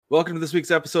Welcome to this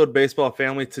week's episode of Baseball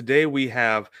Family. Today we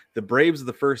have the Braves of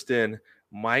the first in,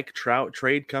 Mike Trout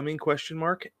trade coming, ?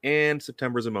 And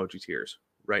September's emoji tears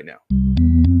right now.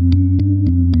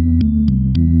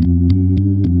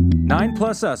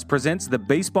 9+ Us presents the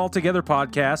Baseball Together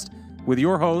podcast with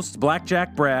your hosts,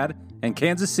 Blackjack Brad and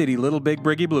Kansas City Little Big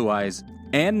Briggy Blue Eyes.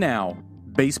 And now,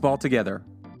 Baseball Together.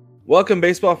 Welcome,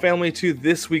 Baseball Family, to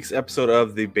this week's episode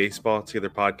of the Baseball Together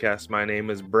podcast. My name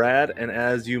is Brad, and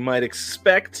as you might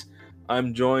expect,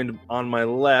 I'm joined on my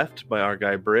left by our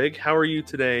guy, Brig. How are you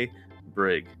today,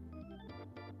 Brig?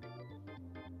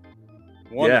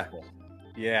 Wonderful.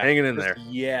 Yeah. Hanging in there.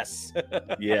 Yes.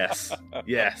 Yes.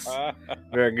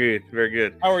 Very good. Very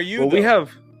good. How are you? Well,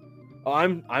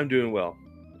 I'm doing well.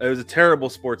 It was a terrible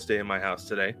sports day in my house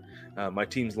today. My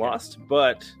team's lost,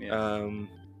 but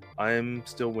I'm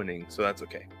still winning, so that's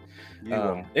okay.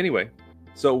 Anyway,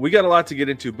 so we got a lot to get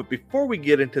into, but before we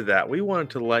get into that, we wanted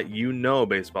to let you know,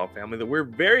 Baseball Family, that we're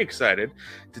very excited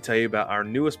to tell you about our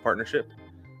newest partnership.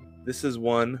 This is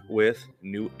one with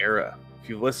New Era. If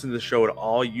you've listened to the show at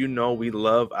all, you know we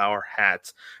love our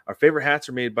hats. Our favorite hats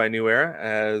are made by New Era,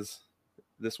 as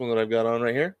this one that I've got on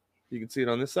right here. You can see it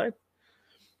on this side.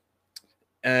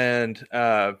 And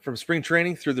from spring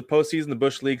training through the postseason, the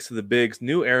Bush Leagues to the Bigs,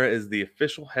 New Era is the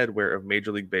official headwear of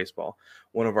Major League Baseball.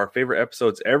 One of our favorite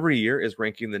episodes every year is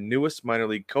ranking the newest minor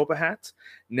league Copa hats.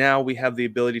 Now we have the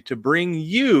ability to bring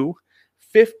you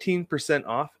 15%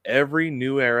 off every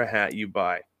New Era hat you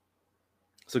buy.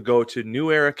 So go to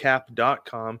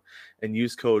neweracap.com and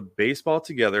use code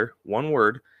BaseballTogether, one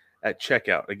word, at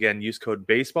checkout. Again, use code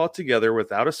BaseballTogether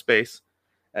without a space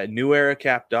at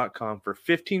neweracap.com for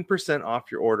 15%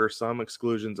 off your order. Some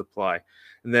exclusions apply.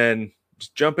 And then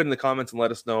just jump in the comments and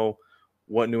let us know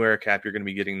what New Era cap you're going to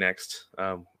be getting next.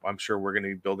 I'm sure we're going to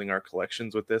be building our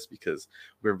collections with this because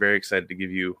we're very excited to give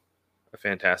you a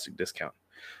fantastic discount.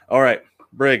 All right,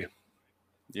 Brig.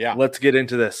 Yeah. Let's get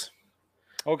into this.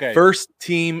 Okay. First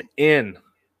team in.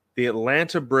 The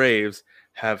Atlanta Braves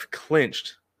have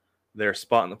clinched their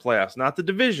spot in the playoffs. Not the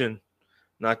division.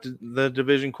 Not the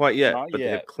division quite yet, but they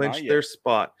have clinched their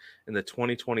spot in the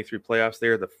 2023 playoffs. They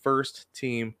are the first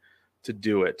team to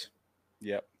do it.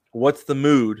 Yep. What's the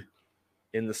mood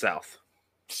in the South?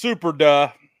 Super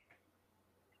duh.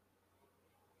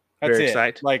 That's Very it.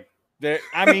 excited. Like, but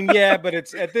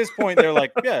it's at this point they're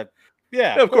like, yeah,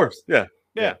 of course. Yeah.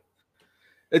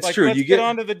 It's like, true. Let's get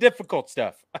on to the difficult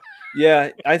stuff. Yeah,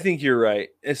 I think you're right.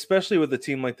 Especially with a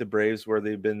team like the Braves, where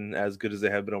they've been as good as they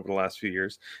have been over the last few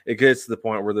years. It gets to the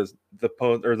point where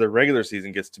the regular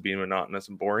season gets to be monotonous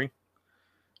and boring,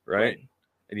 right?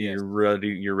 And you're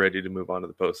ready to move on to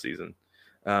the postseason.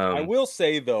 I will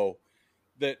say though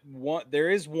that there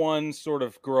is one sort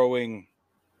of growing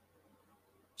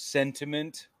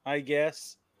sentiment, I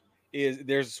guess, is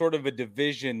there's sort of a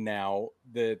division now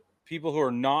that people who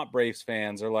are not Braves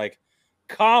fans are like,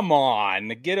 come on,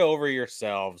 get over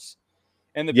yourselves.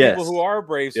 And the people who are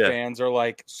Braves fans are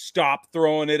like, stop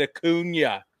throwing it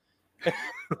Acuna.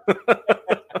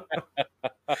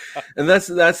 And that's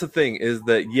the thing is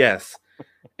that, yes,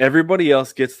 everybody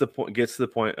else gets to the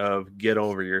point of get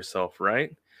over yourself,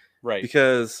 right? Right.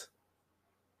 Because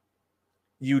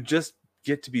you just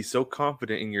get to be so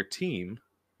confident in your team.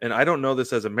 And I don't know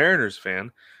this as a Mariners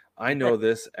fan. I know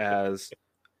this as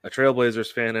a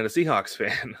Trailblazers fan and a Seahawks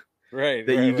fan. Right.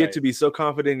 That you get to be so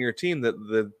confident in your team that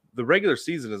the regular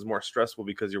season is more stressful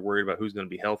because you're worried about who's going to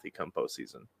be healthy come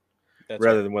postseason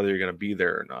rather than whether you're going to be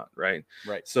there or not. Right.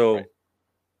 Right. So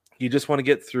you just want to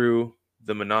get through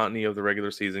the monotony of the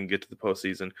regular season, get to the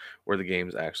postseason where the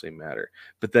games actually matter.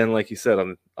 But then, like you said,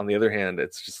 on the other hand,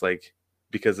 it's just like,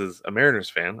 because as a Mariners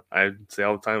fan, I say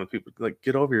all the time with people, like,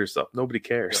 get over yourself. Nobody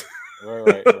cares.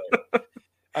 Right.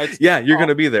 Yeah, you're going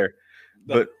to be there.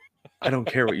 But I don't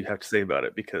care what you have to say about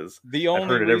it because I've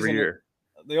heard it every year.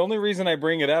 The only reason I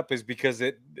bring it up is because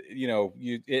it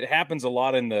happens a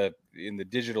lot in the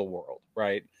digital world,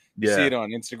 right? You see it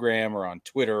on Instagram or on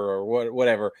Twitter or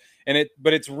whatever,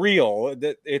 but it's real.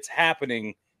 That it's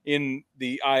happening in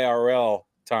the IRL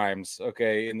times,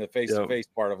 okay, in the face-to-face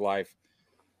part of life.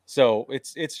 So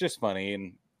it's just funny,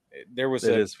 and there was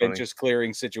a benches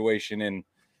clearing situation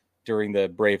during the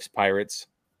Braves Pirates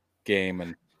game,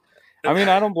 and I mean,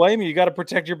 I don't blame you. You got to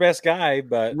protect your best guy,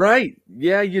 but right,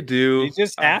 yeah, you do. You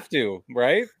just have to,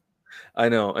 right? I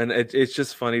know, and it's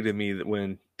just funny to me that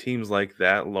when teams like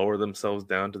that lower themselves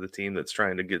down to the team that's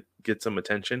trying to get some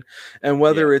attention, and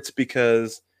whether it's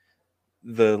because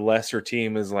the lesser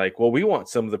team is like, well, we want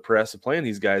some of the press of playing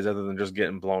these guys other than just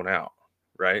getting blown out,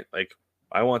 right? Like,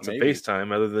 I want some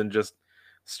FaceTime other than just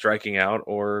striking out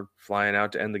or flying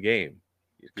out to end the game,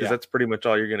 because that's pretty much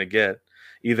all you're going to get.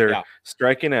 either Yeah.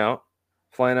 striking out,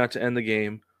 flying out to end the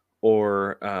game,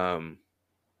 or having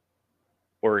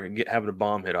a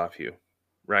bomb hit off you,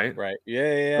 right? Right.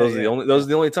 Yeah. Yeah. Those are the Yeah. only Yeah. those are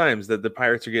the only times that the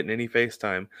Pirates are getting any face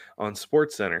time on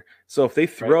Sports Center. So if they Right.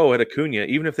 throw at Acuna,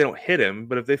 even if they don't hit him,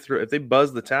 but if they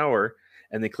buzz the tower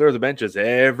and they clear the benches,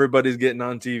 everybody's getting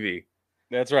on TV.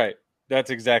 That's right. That's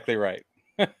exactly right.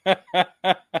 But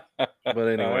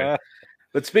anyway,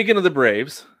 but speaking of the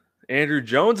Braves, Andrew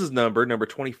Jones's number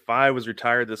 25 was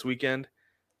retired this weekend.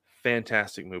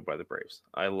 Fantastic move by the Braves.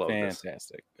 I love this.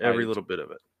 Fantastic. I Every do little too. bit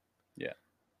of it. Yeah.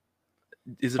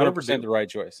 Is it 100% overdue? the right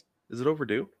choice. Is it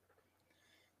overdue?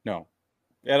 No,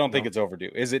 I don't think No. it's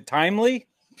overdue. Is it timely?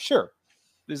 Sure.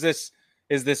 Is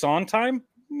this on time?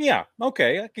 Yeah.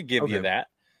 Okay. I could give you Okay. that.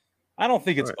 I don't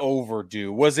think All it's right.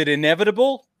 overdue. Was it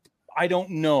inevitable? I don't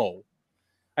know.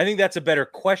 I think that's a better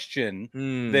question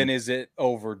than is it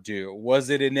overdue? Was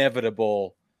it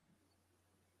inevitable?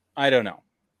 I don't know.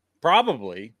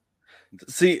 Probably.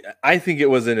 See, I think it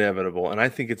was inevitable, and I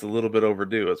think it's a little bit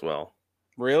overdue as well.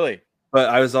 Really? But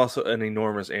I was also an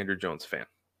enormous Andrew Jones fan.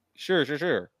 Sure.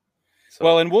 Well,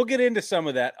 So and we'll get into some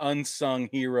of that unsung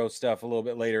hero stuff a little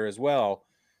bit later as well.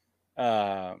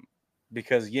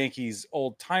 Because Yankees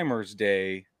Old Timers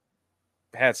Day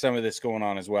had some of this going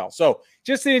on as well. So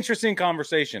just an interesting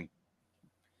conversation.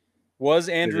 Was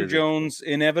it Andrew is interesting. Jones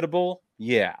inevitable?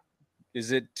 Yeah.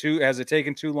 Has it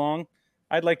taken too long?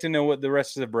 I'd like to know what the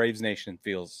rest of the Braves Nation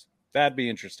feels. That'd be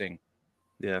interesting.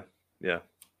 Yeah. Yeah.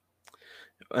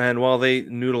 And while they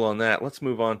noodle on that, let's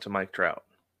move on to Mike Trout.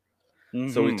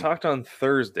 So we Mm-hmm. talked on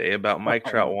Thursday about Mike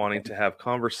Oh Trout wanting man. to have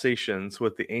conversations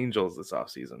with the Angels this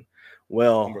offseason.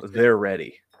 Well, Conversation. they're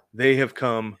ready. They have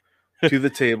come to the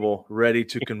table ready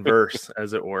to converse,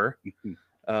 as it were. They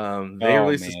Oh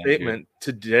released a man, dude. statement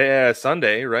today,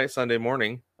 Sunday, right? Sunday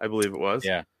morning, I believe it was,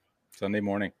 Yeah. Sunday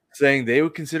morning. saying they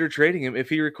would consider trading him if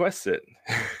he requests it.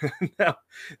 Now,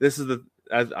 this is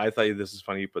I thought this was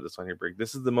funny. You put this on your break.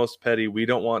 This is the most petty. We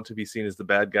don't want to be seen as the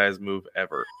bad guys move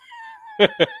ever.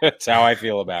 That's how I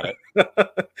feel about it.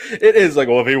 It is like,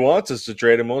 well, if he wants us to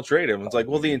trade him, we'll trade him. It's like,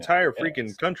 well, the No, entire freaking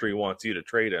yes. country wants you to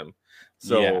trade him, Yeah.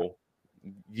 so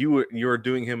you're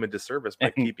doing him a disservis by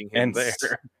And keeping him and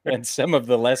there. and some of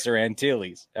the lesser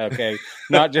Antilles. Okay.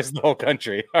 Not just the whole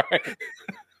country. All right.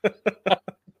 I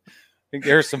think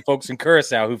there's some folks in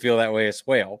Curacao who feel that way as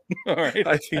well. All right.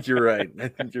 I think you're right. I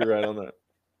think you're right on that.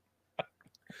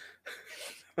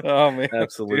 Oh man.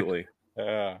 Absolutely.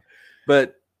 Dude.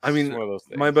 But I It's mean, one of those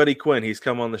my things. buddy Quinn, he's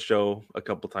come on the show a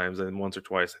couple times, and once or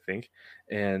twice, I think.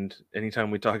 And anytime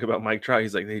we talk about Mike Trout,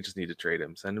 he's like, they just need to trade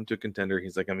him, send him to a contender.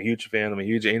 He's like, I'm a huge fan. I'm a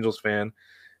huge Angels fan.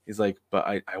 He's like, but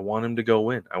I want him to go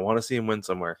win. I want to see him win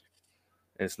somewhere.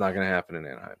 And it's not going to happen in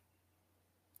Anaheim.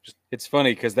 It's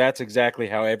funny because that's exactly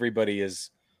how everybody is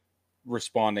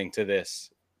responding to this.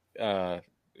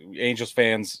 Angels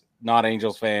fans, not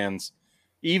Angels fans,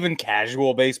 even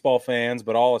casual baseball fans,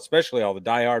 but especially all the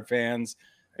diehard fans.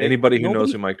 Anybody who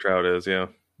knows who Mike Trout is, yeah.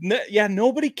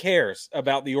 Nobody cares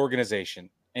about the organization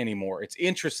anymore. It's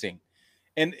interesting.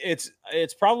 And it's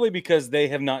probably because they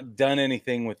have not done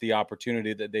anything with the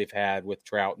opportunity that they've had with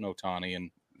Trout and Ohtani and,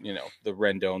 the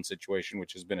Rendon situation,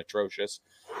 which has been atrocious.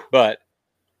 But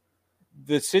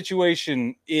the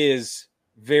situation is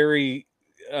very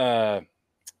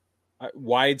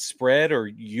widespread or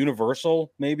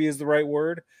universal, maybe is the right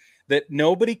word, that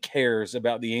nobody cares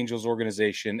about the Angels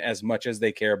organization as much as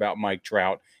they care about Mike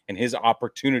Trout and his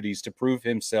opportunities to prove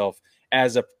himself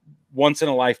as a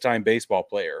once-in-a-lifetime baseball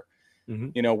player.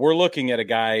 Mm-hmm. We're looking at a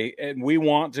guy and we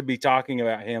want to be talking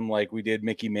about him like we did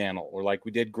Mickey Mantle or like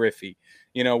we did Griffey.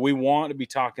 We want to be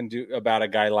talking about a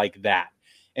guy like that.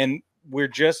 And we're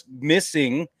just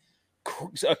missing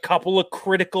a couple of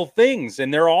critical things,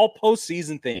 and they're all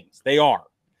postseason things. They are.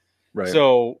 Right.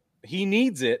 So he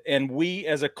needs it, and we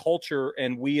as a culture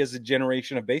and we as a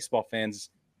generation of baseball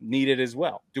fans need it as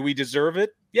well. Do we deserve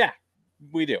it? Yeah,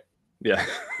 we do. Yeah.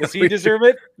 Does he deserve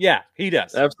it? Yeah, he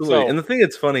does. Absolutely. So, And the thing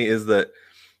that's funny is that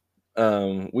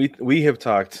we have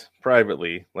talked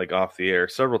privately, like off the air,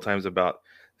 several times about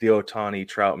the Ohtani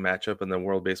Trout matchup in the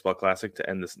World Baseball Classic to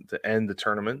end the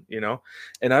tournament,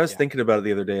 And I was thinking about it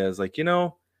the other day. I was like,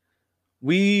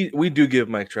 we do give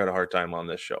Mike Trout a hard time on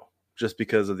this show just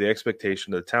because of the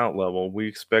expectation of the talent level. We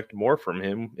expect more from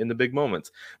him in the big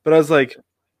moments. But I was like,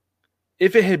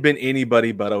 if it had been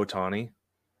anybody but Ohtani,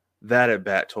 that at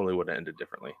bat totally would have ended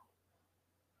differently.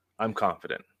 I'm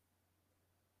confident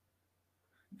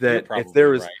that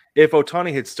if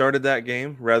Ohtani had started that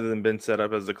game rather than been set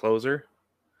up as the closer,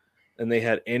 and they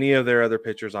had any of their other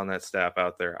pitchers on that staff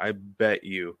out there, I bet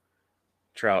you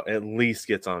Trout at least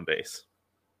gets on base.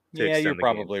 Yeah, you're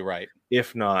probably right.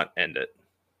 If not, end it.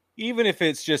 even if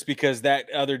it's just because that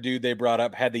other dude they brought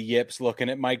up had the yips looking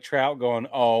at Mike Trout going,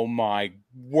 oh my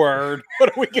word, what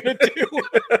are we going to do?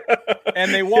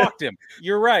 And they walked him.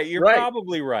 You're right. You're Right.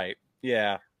 probably right.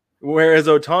 Yeah. Whereas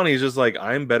Otani's just like,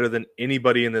 I'm better than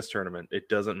anybody in this tournament. It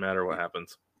doesn't matter what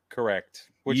happens. Correct.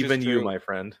 Which Even is you, true. my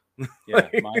friend. Yeah,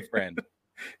 my friend.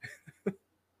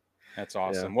 That's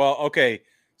awesome. Yeah. Well, okay.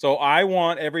 So I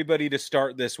want everybody to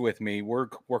start this with me. We're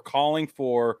calling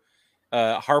for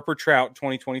Harper Trout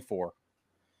 2024.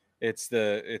 It's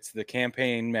the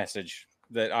campaign message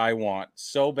that I want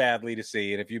so badly to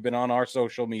see. And if you've been on our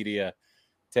social media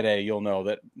today, you'll know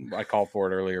that I called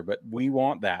for it earlier. But we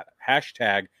want that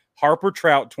hashtag Harper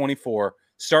Trout 24.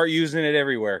 Start using it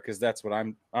everywhere, because that's what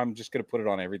I'm just going to put it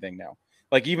on everything now.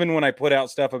 Like, even when I put out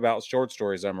stuff about short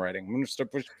stories I'm writing, I'm just going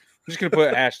to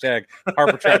put hashtag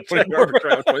Harper Trout 24. Harper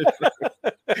Trout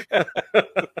 24.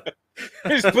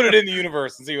 Just put it in the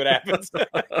universe and see what happens.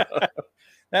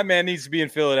 That man needs to be in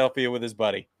Philadelphia with his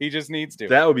buddy. He just needs to.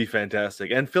 That would be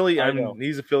fantastic. And Philly, I know.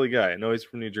 he's a Philly guy. I know he's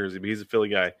from New Jersey, but he's a Philly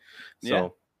guy.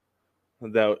 So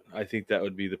I think that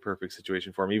would be the perfect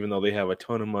situation for him, even though they have a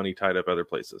ton of money tied up other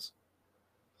places.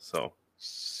 So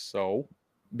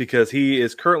because he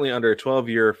is currently under a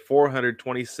 12-year,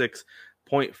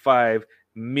 $426.5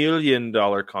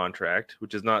 million contract,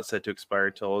 which is not set to expire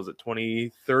until, is it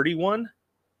 2031?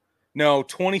 No,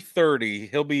 2030.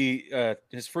 He'll be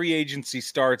his free agency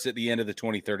starts at the end of the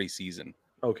 2030 season.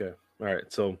 Okay. All right.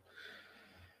 So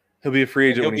he'll be a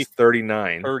free agent when he's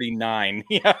 39. 39.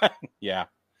 Yeah. Yeah.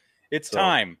 It's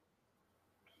time.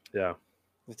 Yeah.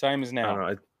 The time is now. I don't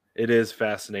know. It is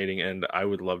fascinating, and I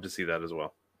would love to see that as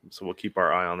well. So we'll keep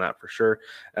our eye on that for sure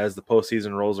as the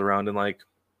postseason rolls around in like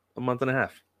a month and a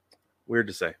half. Weird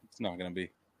to say. It's not going to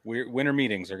be. Winter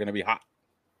meetings are going to be hot.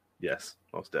 Yes,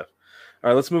 most def. All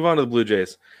right, let's move on to the Blue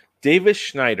Jays. Davis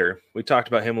Schneider. We talked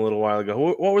about him a little while ago.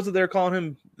 What was it they were calling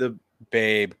him? The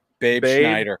Babe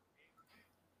Schneider.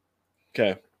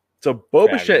 Okay. So Bo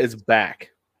Bichette is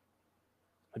back.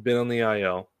 I've been on the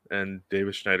IL, and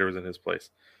Davis Schneider was in his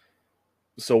place.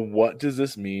 So what does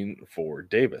this mean for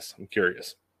Davis? I'm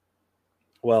curious.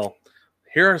 Well,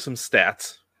 here are some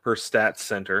stats per Stats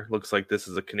Center. Looks like this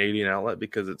is a Canadian outlet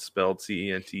because it's spelled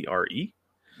CENTRE.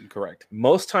 Correct.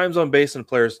 Most times on base in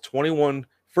players'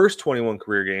 first 21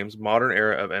 career games, modern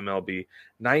era of MLB,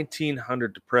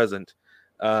 1900 to present.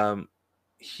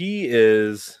 He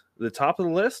is the top of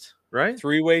the list, right?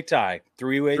 Three-way tie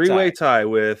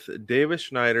with Davis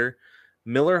Schneider,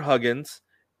 Miller Huggins,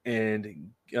 and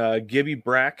Gibby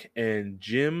Brack and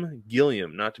Jim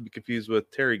Gilliam, not to be confused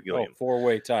with Terry Gilliam.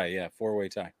 Four-way tie. Yeah, four-way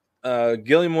tie.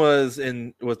 Gilliam was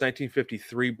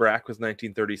 1953. Brack was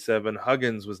 1937.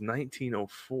 Huggins was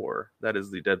 1904. That is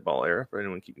the dead ball era for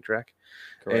anyone keeping track.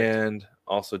 Correct. And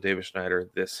also Davis Schneider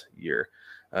this year.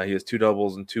 He has 2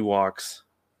 doubles and 2 walks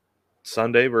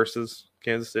Sunday versus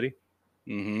Kansas City.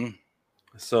 Mm-hmm.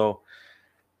 So,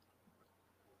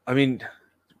 I mean,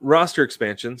 roster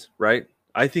expansions, right?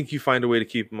 I think you find a way to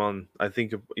keep him on. I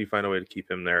think if you find a way to keep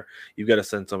him there, you've got to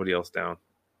send somebody else down.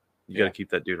 You got to keep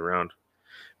that dude around.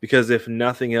 Because if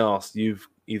nothing else, you've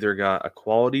either got a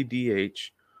quality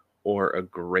DH or a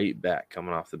great bat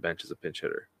coming off the bench as a pinch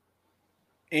hitter.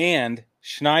 And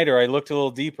Schneider, I looked a little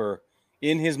deeper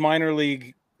in his minor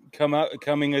league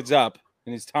coming up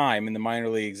in his time in the minor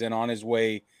leagues and on his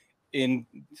way in,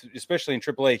 especially in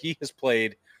AAA, he has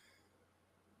played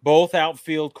both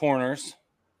outfield corners.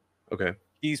 Okay.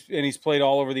 He's played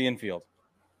all over the infield.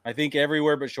 I think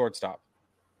everywhere but shortstop.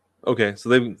 Okay, so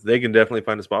they can definitely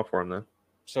find a spot for him then.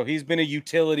 So he's been a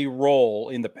utility role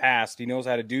in the past. He knows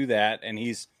how to do that, and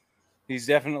he's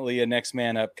definitely a next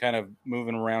man up kind of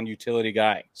moving around utility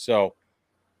guy. So,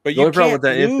 but the only problem with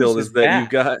that infield is that you've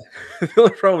got the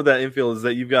only problem with that infield is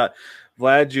that you've got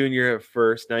Vlad Jr. at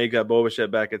first. Now you've got Bo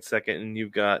Bichette back at second, and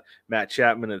you've got Matt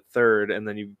Chapman at third, and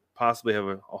then you possibly have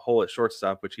a hole at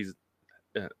shortstop, which he's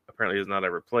apparently has not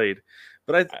ever played.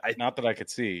 But I not that I could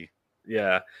see.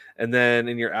 Yeah, and then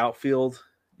in your outfield,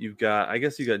 you've got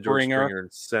George Springer in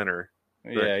center.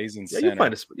 Yeah, he's in center.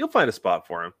 You'll find a spot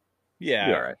for him.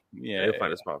 Yeah, all right. Yeah, you'll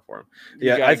find a spot for him.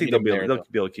 Yeah, I think they'll be able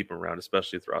to keep him around,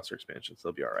 especially with roster expansions.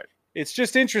 They'll be all right. It's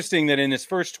just interesting that in his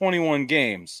first 21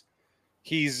 games,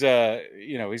 he's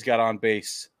got on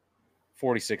base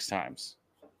 46 times.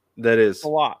 That is a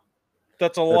lot.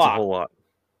 That's a whole lot.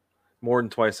 More than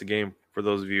twice a game for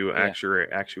those of you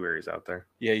actuaries out there.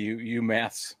 Yeah, you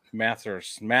mathletes.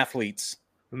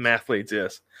 Mathletes,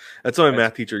 yes. That's what my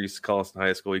math teacher used to call us in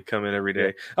high school. He'd come in every day.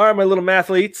 Yeah. All right, my little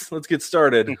mathletes, let's get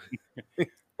started. We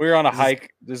were on a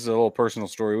hike. This is a little personal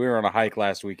story. We were on a hike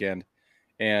last weekend,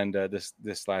 and this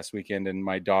last weekend, and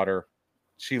my daughter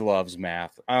She loves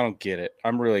math. I don't get it.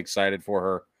 I'm really excited for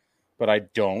her, but I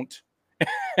don't.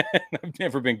 I've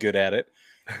never been good at it,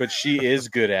 but she is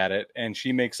good at it, and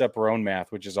she makes up her own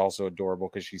math, which is also adorable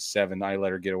because she's 7. I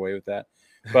let her get away with that.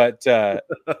 But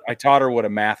I taught her what a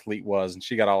mathlete was, and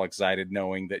she got all excited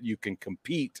knowing that you can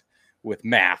compete with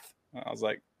math. I was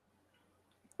like,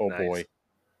 oh Nice. boy.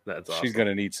 That's She's awesome. going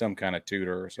to need some kind of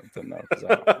tutor or something, though.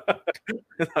 Not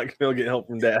going to be able to get help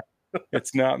from dad.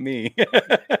 It's not me.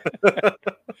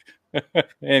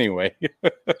 Anyway.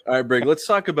 All right, Brig, let's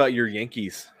talk about your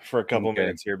Yankees for a couple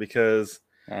minutes here, because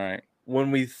all right,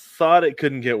 when we thought it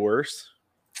couldn't get worse,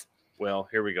 well,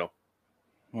 here we go.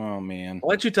 Oh, man.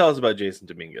 Why don't you tell us about Jason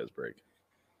Dominguez, Brig?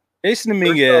 Jason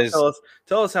Dominguez. Off,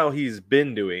 tell us how he's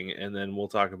been doing, and then we'll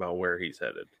talk about where he's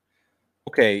headed.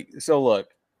 Okay, so look,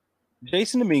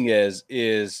 Jason Dominguez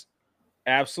is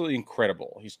absolutely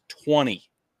incredible. He's 20.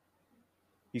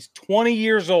 He's 20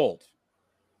 years old.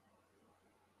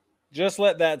 Just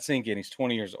let that sink in. He's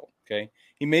 20 years old, okay?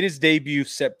 He made his debut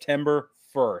September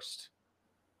 1st.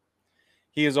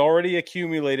 He has already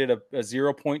accumulated a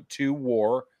 0.2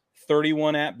 WAR,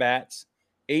 31 at-bats,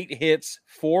 8 hits,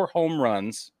 4 home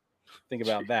runs. Think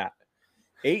about that.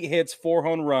 8 hits, 4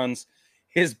 home runs.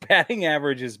 His batting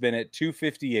average has been at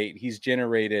 258. He's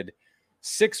generated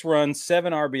 6 runs,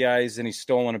 7 RBIs, and he's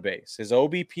stolen a base. His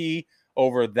OBP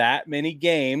over that many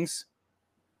games,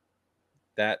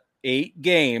 that 8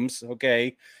 games,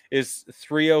 okay, is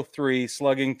 303,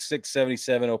 slugging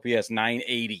 677, OPS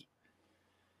 980.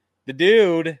 The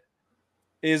dude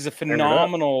is a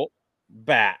phenomenal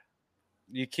bat.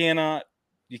 You can't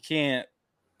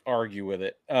argue with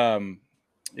it.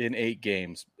 In 8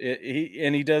 games,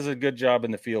 he does a good job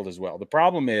in the field as well. The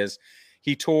problem is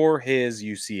he tore his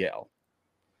UCL,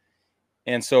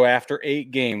 and so after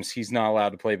 8 games, he's not allowed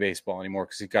to play baseball anymore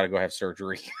because he's got to go have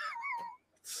surgery.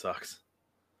 Sucks.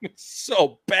 It's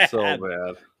so bad. So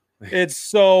bad. It's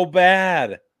so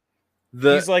bad.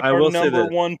 He's like our number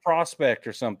 1 prospect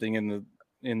or something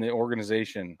in the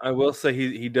organization. I will say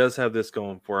he does have this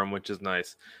going for him, which is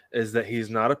nice, is that he's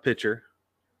not a pitcher.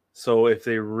 So if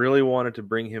they really wanted to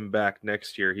bring him back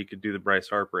next year, he could do the Bryce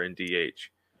Harper in DH,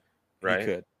 right? He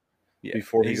could. Yeah.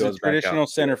 Before he's a traditional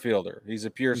center fielder. He's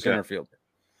a pure center fielder.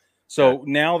 So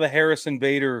now the Harrison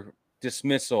Bader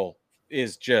dismissal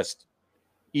is just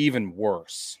even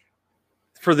worse.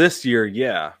 For this year,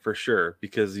 yeah, for sure.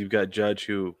 Because you've got Judge,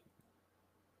 who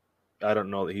I don't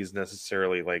know that he's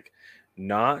necessarily like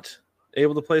not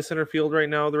able to play center field right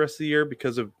now the rest of the year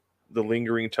because of the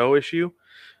lingering toe issue.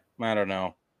 I don't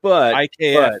know. But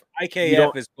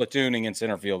IKF is platooning in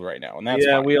center field right now, and that's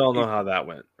fine. We all know how that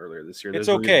went earlier this year. It's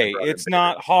okay. It's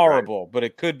not horrible, but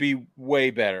it could be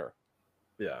way better.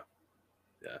 Yeah.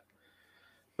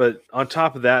 But on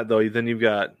top of that, though, then you've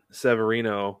got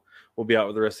Severino will be out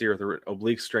with the rest of the year with the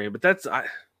oblique strain. But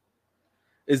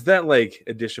is that like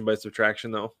addition by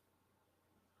subtraction, though?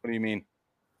 What do you mean?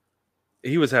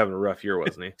 He was having a rough year,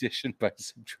 wasn't he? Addition by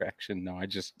subtraction. No, I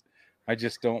just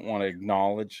don't want to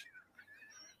acknowledge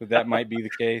that might be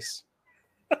the case.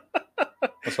 I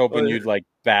was hoping you'd like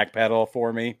backpedal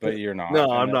for me, but you're not. No,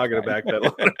 I'm not going to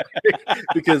backpedal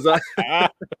because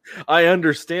I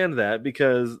understand that,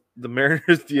 because the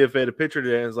Mariners DFA'd a pitcher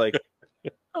today and was like,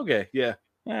 okay, yeah,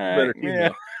 better team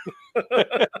now.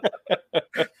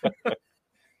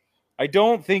 I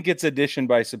don't think it's addition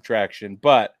by subtraction,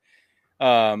 but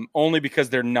only because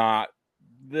they're not.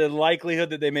 The likelihood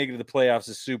that they make it to the playoffs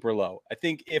is super low. I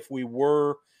think if we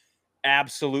were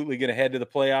absolutely going to head to the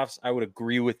playoffs, I would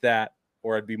agree with that,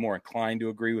 or I'd be more inclined to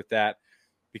agree with that,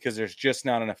 because there's just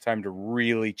not enough time to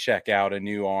really check out a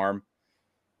new arm.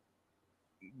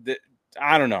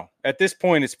 I don't know. At this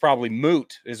point, it's probably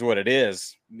moot is what it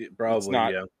is. Probably,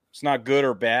 It's not good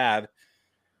or bad,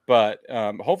 but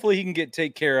hopefully he can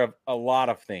take care of a lot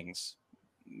of things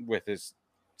with his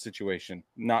situation,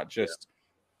 not just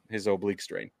his oblique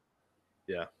strain.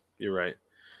 Yeah, you're right.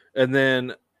 And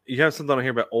then you have something on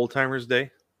here about Old Timers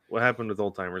Day. What happened with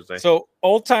Old Timers Day? So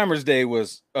Old Timers Day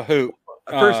was a hoot.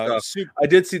 First off, I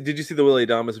did see. Did you see the Willie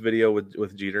Adames video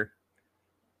with Jeter?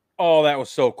 Oh, that was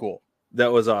so cool.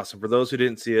 That was awesome. For those who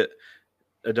didn't see it,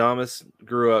 Adames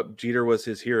grew up. Jeter was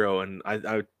his hero, and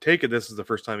I take it this is the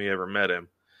first time he ever met him,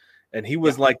 and he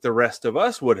was like the rest of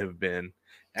us would have been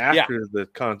after the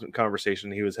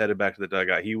conversation. He was headed back to the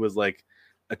dugout. He was like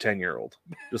a 10-year-old,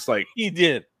 just like he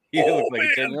did. He looked like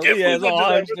a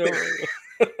 10-year-old.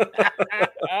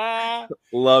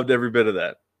 Loved every bit of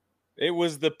that. It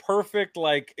was the perfect,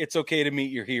 like, it's okay to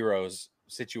meet your heroes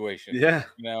situation. Yeah.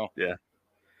 Yeah.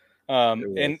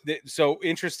 So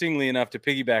interestingly enough, to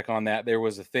piggyback on that, there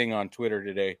was a thing on Twitter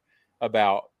today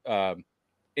about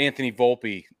Anthony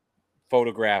Volpe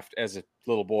photographed as a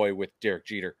little boy with Derek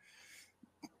Jeter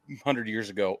 100 years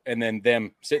ago, and then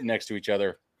them sitting next to each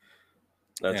other,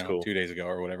 That's cool. 2 days ago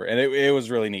or whatever. And it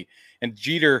was really neat. And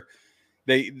Jeter,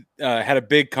 they had a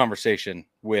big conversation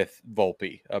with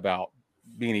Volpe about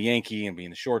being a Yankee and being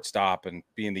the shortstop and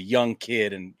being the young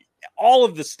kid and all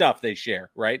of the stuff they share,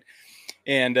 right?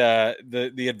 And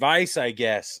the advice, I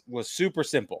guess, was super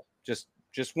simple.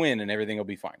 Just win and everything will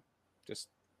be fine. Just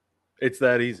It's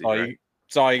that easy, right?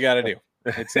 It's all you got to do.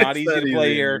 It's not easy to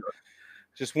play here.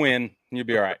 Just win and you'll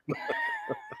be all right.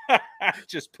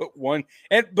 Just put one.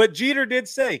 But Jeter did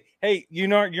say, "Hey, you're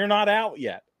not out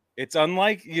yet. It's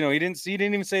unlikely." He didn't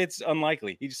even say it's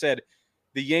unlikely. He just said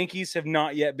the Yankees have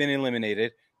not yet been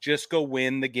eliminated. Just go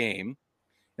win the game,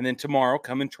 and then tomorrow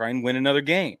come and try and win another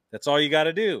game. That's all you got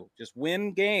to do. Just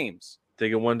win games.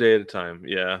 Take it one day at a time.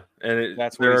 Yeah, and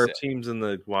there are teams in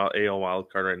the AL wild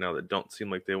card right now that don't seem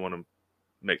like they want to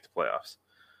make the playoffs.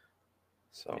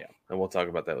 So, yeah. And we'll talk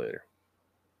about that later.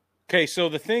 Okay, so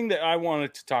the thing that I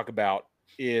wanted to talk about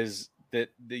is that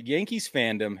the Yankees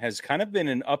fandom has kind of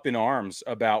been up in arms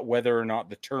about whether or not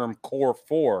the term Core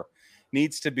 4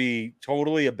 needs to be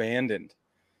totally abandoned,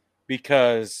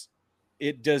 because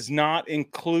it does not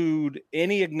include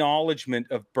any acknowledgement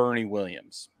of Bernie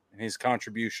Williams and his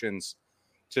contributions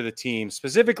to the team,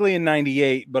 specifically in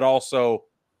 '98, but also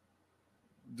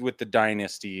with the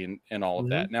dynasty and all of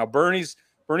that. Now, Bernie's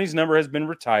number has been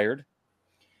retired.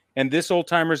 And this Old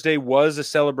Timers Day was a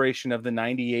celebration of the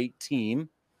 '98 team.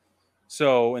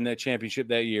 So, in that championship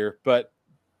that year. But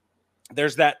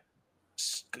there's that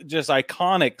just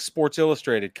iconic Sports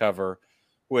Illustrated cover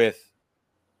with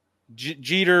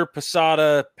Jeter,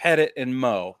 Posada, Pettit, and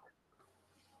Mo.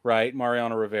 Right?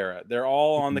 Mariano Rivera. They're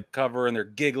all on the cover and they're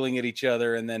giggling at each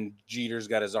other. And then Jeter's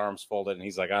got his arms folded and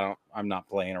he's like, I'm not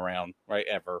playing around, right?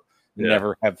 Ever. Yeah.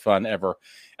 Never have fun ever.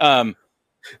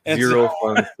 Zero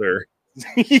fun, sir.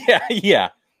 Yeah.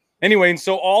 Anyway, and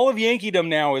so all of Yankeedom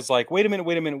now is like, wait a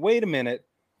minute.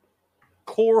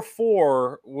 Core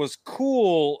 4 was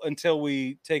cool until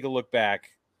we take a look back,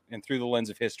 and through the lens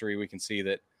of history, we can see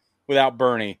that without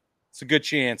Bernie, it's a good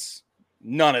chance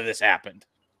none of this happened.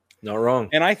 Not wrong.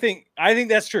 And I think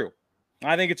that's true.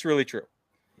 I think it's really true.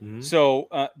 Mm-hmm. So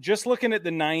just looking at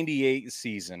the '98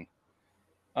 season,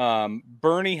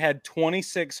 Bernie had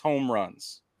 26 home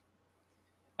runs.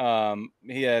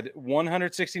 He had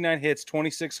 169 hits,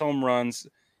 26 home runs.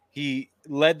 He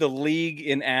led the league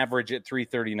in average at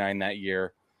 339 that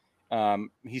year.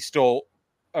 He stole,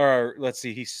 where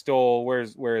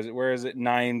is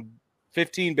it?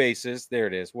 15 bases. There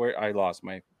it is. Where I lost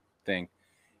my thing.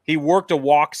 He worked a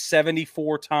walk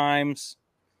 74 times.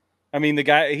 I mean, the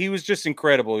guy, he was just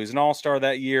incredible. He was an all-star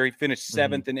that year. He finished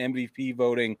 7th in MVP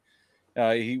voting.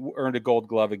 He earned a Gold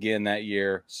Glove again that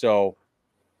year. So,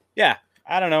 yeah.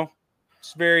 I don't know.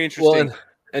 It's very interesting. Well,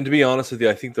 and to be honest with you,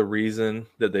 I think the reason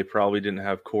that they probably didn't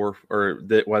have Core, or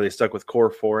why they stuck with Core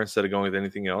 4 instead of going with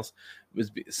anything else,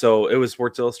 was so it was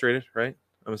Sports Illustrated, right?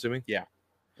 I'm assuming. Yeah.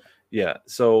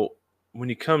 So when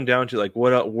you come down to like,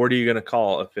 what are you going to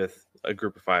call a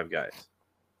group of 5 guys?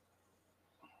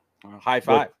 High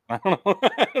five. I don't know.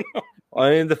 I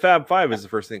mean, the Fab Five is the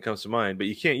first thing that comes to mind, but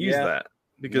you can't use that.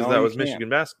 Because that was Michigan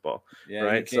basketball,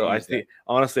 right? So I think,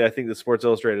 honestly, I think the Sports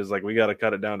Illustrated is like, we got to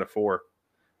cut it down to 4.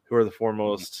 Who are the 4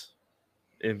 most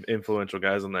influential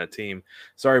guys on that team?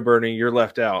 Sorry, Bernie, you're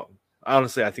left out.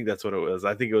 Honestly, I think that's what it was.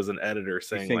 I think it was an editor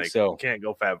saying, like, you can't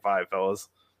go Fab Five, fellas.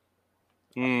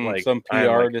 Like some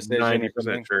PR decision.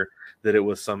 90% sure that it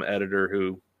was some editor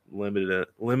who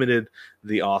limited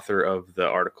the author of the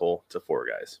article to 4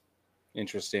 guys.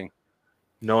 Interesting.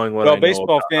 Knowing what I know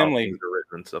baseball about family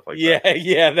and stuff like that.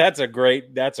 Yeah, that's a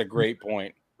great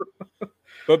point.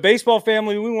 But baseball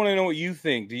family, we want to know what you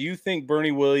think. Do you think Bernie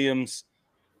Williams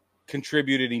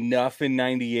contributed enough in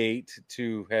 '98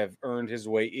 to have earned his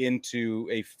way into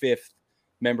a 5th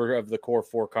member of the Core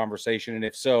 4 conversation? And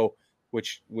if so,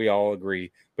 which we all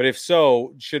agree, but if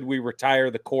so, should we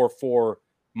retire the Core 4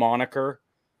 moniker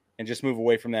and just move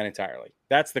away from that entirely?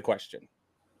 That's the question.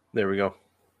 There we go.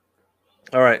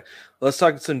 All right, let's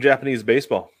talk some Japanese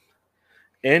baseball.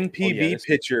 NPB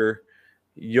pitcher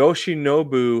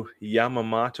Yoshinobu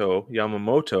Yamamoto,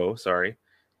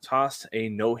 tossed a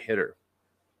no-hitter.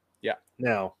 Yeah.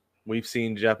 Now, we've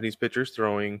seen Japanese pitchers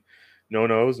throwing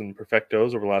no-nos and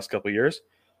perfectos over the last couple of years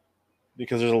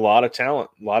because there's a lot of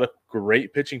talent, a lot of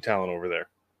great pitching talent over there.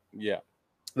 Yeah.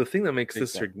 The thing that makes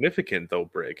this significant, though,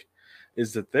 Brig,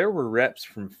 is that there were reps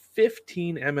from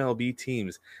 15 MLB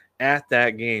teams at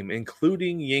that game,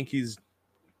 including Yankees'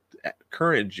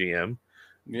 current GM,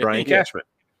 Brian Cashman.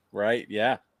 Right,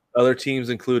 yeah. Other teams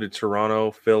included Toronto,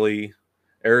 Philly,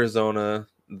 Arizona,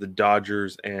 the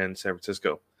Dodgers, and San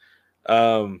Francisco.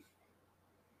 Um,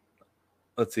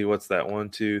 let's see, what's that? 1,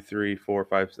 2, 3, 4,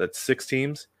 5. That's 6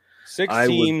 teams. Six I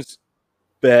would teams.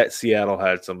 bet Seattle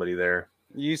had somebody there.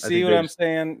 You I see think what they I'm just,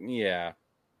 saying? Yeah.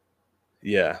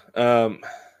 yeah.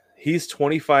 He's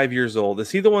 25 years old.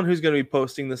 Is he the one who's going to be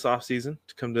posting this offseason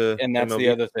to come to And that's the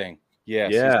MLB? other thing.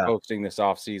 Yes, he's Yeah. posting this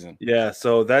off season. Yeah.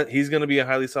 So that he's going to be a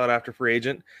highly sought after free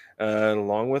agent,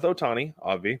 along with Otani,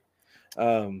 Obvi.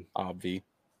 Obvi.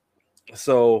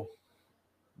 So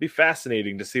be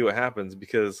fascinating to see what happens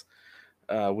because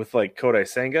with like Kodai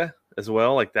Senga as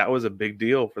well, like that was a big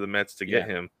deal for the Mets to get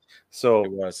Yeah, him. it So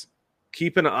was.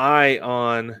 keep an eye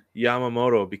on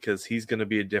Yamamoto because he's going to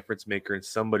be a difference maker in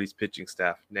somebody's pitching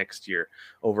staff next year.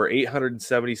 Over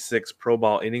 876 Pro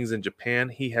Ball innings in Japan.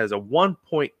 He has a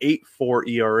 1.84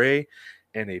 ERA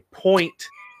and a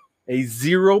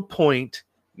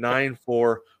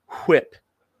 0.94 whip.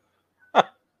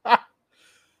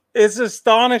 It's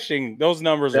astonishing. Those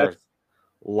numbers are That's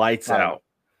lights I don't know. out.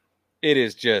 It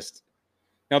is just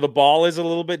now the ball is a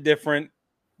little bit different.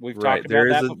 We've Right. talked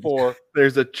about that before.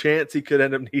 There's a chance he could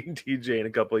end up needing TJ in a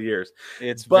couple of years.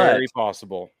 It's But very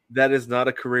possible. that is not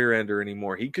a career ender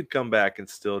anymore. He could come back and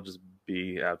still just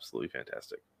be absolutely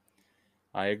fantastic.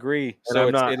 I agree. And So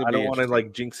it'll I be don't want to interesting.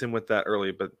 like jinx him with that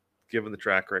early, but given the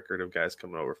track record of guys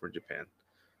coming over from Japan.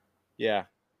 Yeah.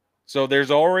 So there's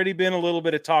already been a little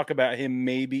bit of talk about him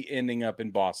maybe ending up in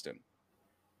Boston.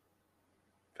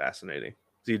 Fascinating.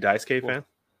 Is he a Dice K Well, fan?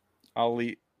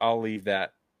 I'll leave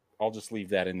that. I'll just leave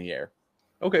that in the air.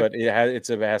 Okay. But it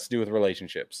has to do with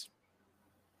relationships.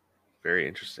 Very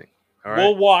interesting. All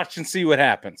We'll right. watch and see what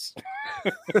happens.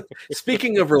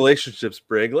 Speaking of relationships,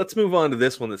 Brig, let's move on to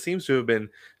this one that seems to have been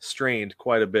strained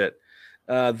quite a bit.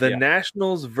 The Yeah.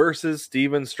 Nationals versus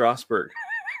Steven Strasburg.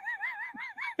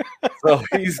 So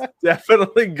he's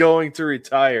definitely going to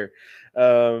retire.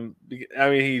 I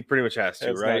mean, he pretty much has to,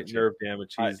 That's right? not true. Nerve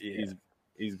damage. Yeah.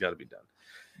 He's got to be done.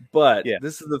 But Yeah.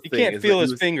 this is the You thing: can't is that feel he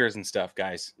his was fingers and stuff,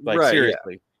 guys. Like right. Yeah,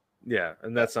 seriously. yeah,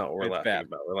 and that's not what we're It's laughing bad.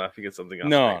 about. We're laughing at something else.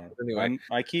 No, But anyway,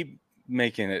 I keep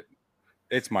making it.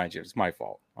 It's my joke. It's my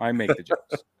fault. I make the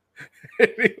jokes.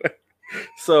 anyway,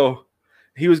 so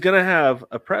he was going to have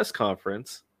a press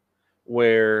conference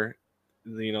where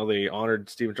they honored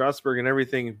Steven Strasburg and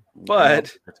everything,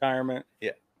 but Retirement.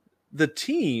 Yeah. the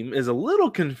team is a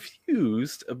little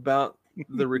confused about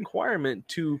the requirement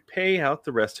to pay out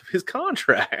the rest of his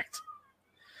contract.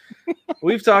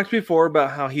 We've talked before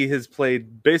about how he has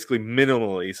played basically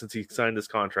minimally since he signed this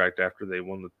contract after they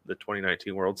won the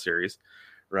 2019 World Series,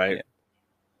 right?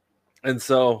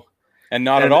 Yeah. And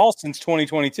not at all since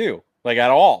 2022, like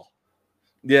at all.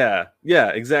 Yeah,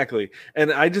 exactly.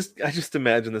 And I just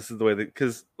imagine this is the way that,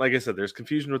 because like I said, there's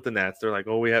confusion with the Nats. They're like,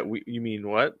 oh, you mean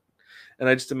what? And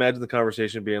I just imagine the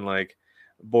conversation being like,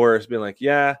 Boris being like,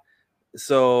 yeah,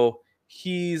 so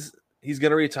he's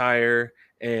gonna retire,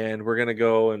 and we're gonna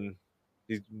go and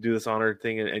do this honor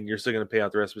thing, and you're still gonna pay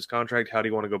out the rest of his contract. How do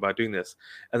you want to go about doing this?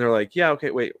 And they're like, yeah,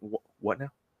 okay, wait, what now?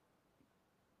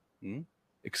 Hmm?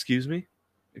 Excuse me,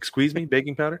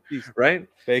 baking powder, right?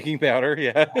 Baking powder,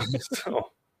 yeah.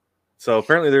 So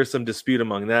apparently there's some dispute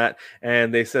among that,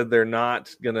 and they said they're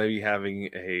not gonna be having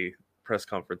a press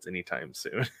conference anytime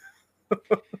soon.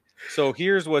 So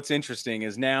here's what's interesting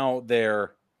is now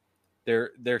they're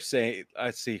saying,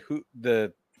 let's see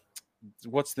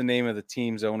what's the name of the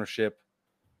team's ownership?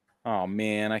 Oh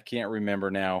man, I can't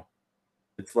remember now.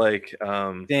 It's like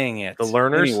dang it. The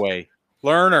Learners. Anyway,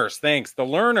 Learners, thanks. The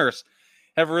Learners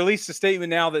have released a statement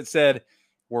now that said,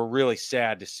 we're really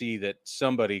sad to see that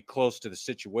somebody close to the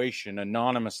situation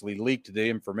anonymously leaked the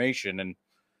information, and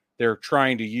they're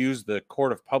trying to use the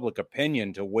court of public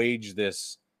opinion to wage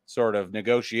this sort of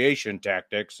negotiation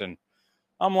tactics. And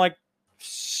I'm like,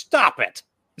 stop it.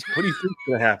 What do you think is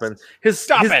going to happen? His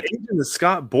agent is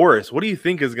Scott Boris. What do you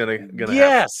think is going to happen?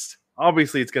 Yes.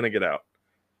 Obviously, it's going to get out.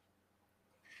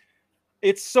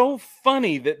 It's so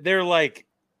funny that they're like,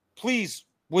 please,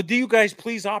 would you guys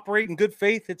please operate in good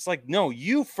faith? It's like, no,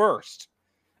 you first.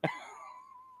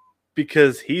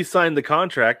 Because he signed the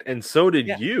contract, and so did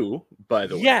you, by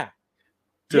the way. Yeah.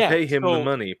 To pay him the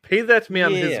money. Pay that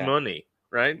man his money,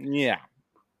 right? Yeah.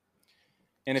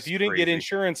 And if you didn't get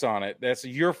insurance on it, that's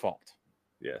your fault.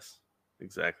 Yes,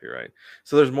 exactly right.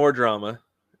 So there's more drama,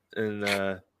 and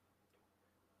I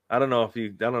don't know if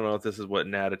this is what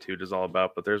an attitude is all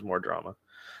about, but there's more drama.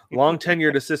 Long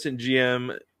tenured assistant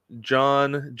GM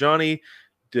Johnny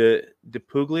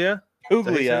DePuglia.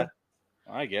 Puglia,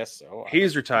 I guess so.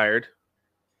 He's retired.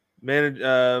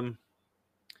 So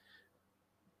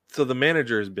the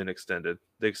manager has been extended.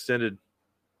 They extended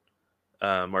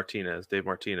Dave Martinez.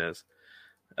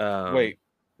 Wait,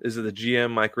 Is it the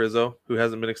GM Mike Rizzo who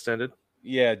hasn't been extended?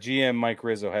 Yeah, GM Mike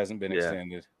Rizzo hasn't been Yeah.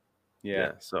 extended. Yeah.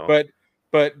 Yeah. So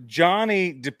But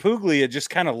Johnny DePuglia just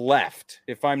kind of left,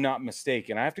 if I'm not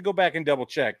mistaken. I have to go back and double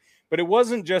check. But it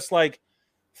wasn't just like,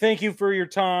 thank you for your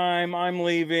time. I'm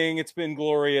leaving. It's been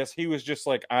glorious. He was just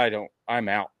like, I'm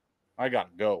out. I gotta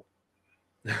go.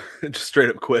 just straight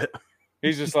up quit.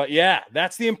 He's just like, yeah,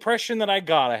 that's the impression that I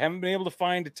got. I haven't been able to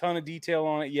find a ton of detail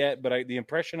on it yet, but the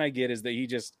impression I get is that he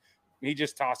just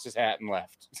tossed his hat and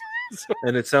left. So,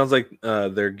 And it sounds like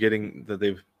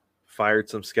they've fired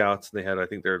some scouts. They had, I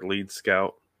think, their lead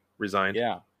scout resigned.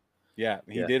 yeah, he Yeah,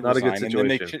 did not a good resign, and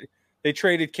then situation. they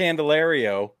traded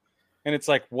Candelario, and it's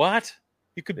like, what?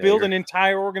 You could Yeah, build an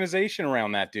entire organization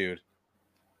around that dude.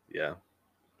 Yeah,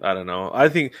 I don't know. I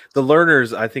think the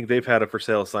learners, I think they've had a for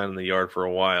sale sign in the yard for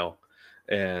a while,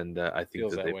 and I think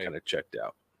Feels that that they've way. kind of checked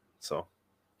out. So,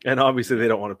 and obviously they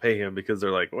don't want to pay him because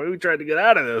they're like, "Well, we tried to get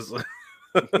out of this.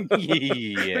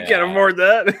 We can't Yeah, afford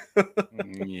that."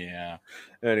 yeah.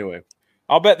 Anyway,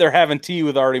 I'll bet they're having tea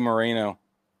with Artie Moreno.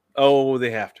 oh,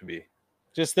 they have to be.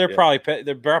 Just Yeah. they're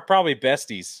probably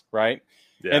besties, right?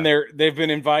 Yeah. And they've been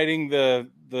inviting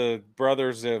the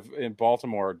brothers in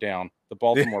Baltimore down, the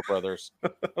Baltimore brothers.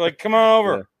 They're like, come on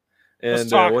over. Yeah. Let's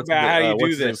And talk about how you what's do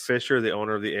his name? this. Fisher, the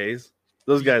owner of the A's.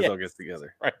 Those guys all get Yes,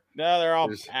 together. right. No, they're all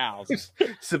Just pals.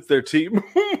 sip their tea.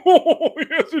 Oh,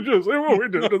 yes, it is. What we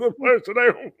did to the place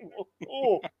today.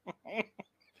 Oh.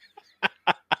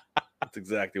 That's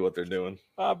exactly what they're doing.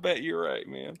 I bet you're right,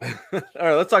 man. All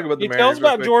right, let's talk about the You tell us Mariners real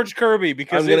about quick. George Kirby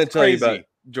because I'm going to it's tell you about crazy.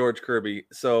 George Kirby.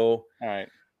 So, All right.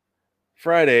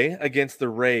 Friday against the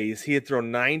Rays, he had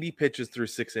thrown 90 pitches through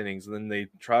 6 innings, and then they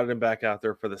trotted him back out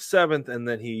there for the 7th, and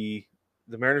then the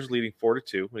Mariners leading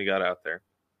 4-2 when he got out there.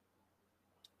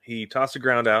 He tossed a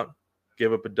ground out,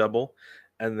 gave up a double,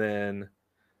 and then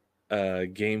a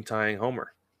game-tying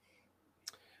homer.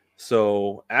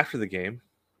 So after the game,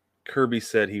 Kirby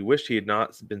said he wished he had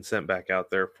not been sent back out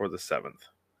there for the 7th. Right.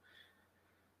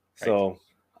 So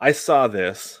I saw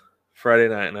this Friday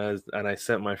night, and I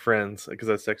sent my friends, because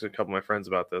I texted a couple of my friends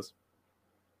about this.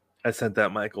 I sent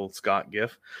that Michael Scott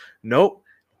gif. Nope,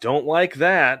 don't like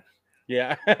that.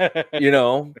 Yeah.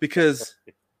 Because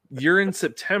you're in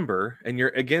September and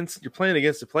you're playing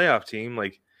against a playoff team.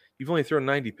 Like, you've only thrown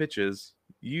 90 pitches.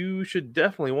 You should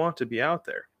definitely want to be out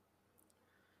there,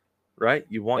 right?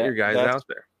 You want your guys out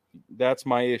there. That's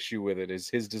my issue with it. Is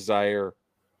his desire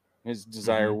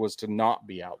was to not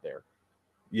be out there.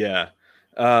 Yeah.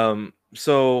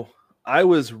 So I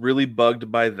was really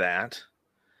bugged by that.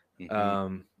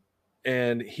 Mm-hmm.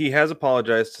 And he has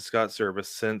apologized to Scott Service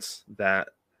since that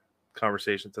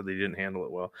conversation, said they didn't handle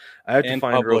it well. I have to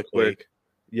find real quick.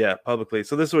 Yeah, publicly.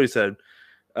 So this is what he said.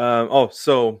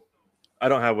 So I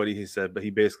don't have what he said, but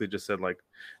he basically just said, like,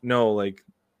 no, like,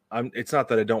 it's not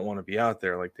that I don't want to be out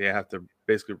there. Like, they have to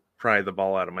basically pry the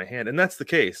ball out of my hand. And that's the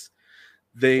case.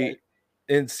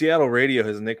 In Seattle radio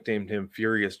has nicknamed him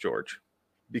Furious George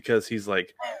because he's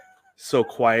like so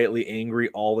quietly angry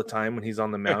all the time when he's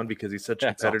on the mound because he's such a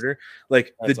competitor. Awesome.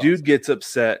 Like, the dude gets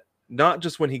upset not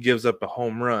just when he gives up a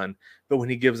home run, but when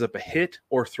he gives up a hit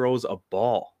or throws a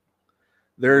ball.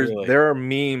 There are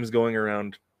memes going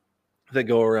around that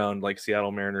go around, like,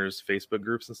 Seattle Mariners Facebook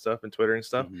groups and stuff and Twitter and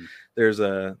stuff. Mm-hmm. There's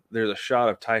a shot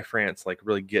of Ty France like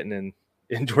really getting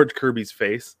in George Kirby's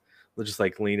face, just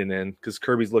like leaning in because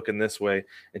Kirby's looking this way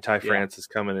and Ty France is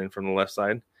coming in from the left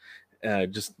side,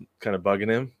 just kind of bugging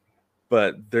him.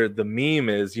 But the meme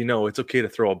is, it's okay to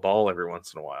throw a ball every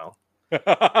once in a while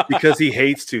because he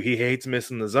hates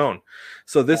missing the zone.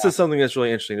 So this is something that's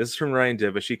really interesting. This is from Ryan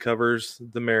Divish. He covers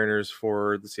the Mariners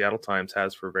for the Seattle Times,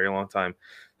 has for a very long time.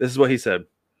 This is what he said.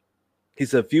 He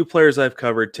said, few players I've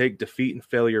covered take defeat and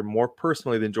failure more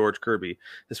personally than George Kirby.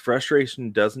 His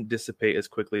frustration doesn't dissipate as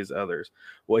quickly as others.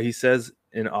 What he says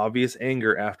in obvious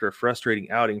anger after a frustrating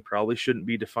outing probably shouldn't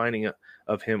be defining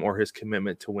of him or his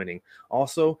commitment to winning.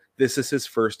 Also, this is his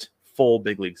first full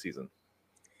big league season.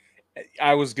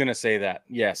 I was going to say that,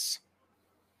 yes.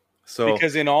 So,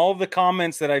 because in all of the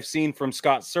comments that I've seen from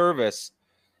Scott Service,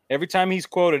 every time he's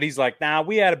quoted, he's like, nah,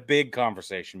 we had a big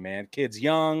conversation, man. Kid's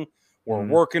young. We're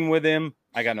working with him.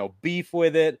 I got no beef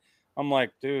with it. I'm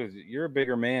like, dude, you're a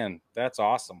bigger man. That's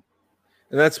awesome.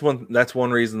 And that's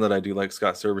one reason that I do like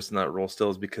Scott Service in that role still,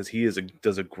 is because he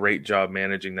does a great job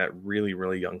managing that really,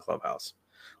 really young clubhouse.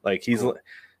 Like,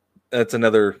 that's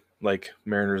another, like,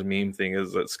 Mariners meme thing,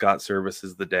 is that Scott Service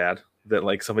is the dad that,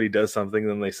 like, somebody does something,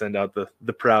 then they send out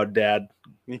the proud dad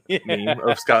meme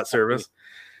of Scott Service.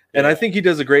 And I think he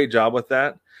does a great job with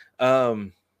that. But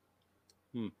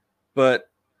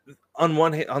on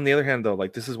the other hand, though,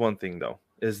 like, this is one thing, though,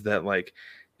 is that, like,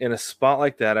 in a spot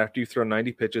like that, after you throw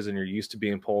 90 pitches and you're used to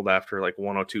being pulled after like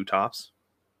 102 tops,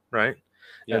 right?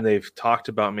 Yeah. And they've talked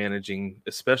about managing,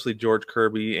 especially George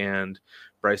Kirby and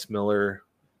Bryce Miller,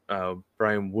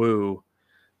 Brian Wu.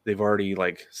 They've already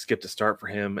like skipped a start for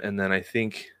him, and then I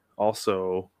think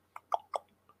also,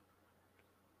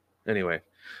 anyway,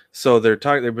 so they've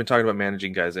been talking about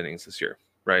managing guys' innings this year,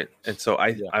 right? And so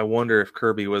Yeah. I wonder if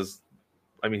Kirby was,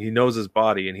 I mean, he knows his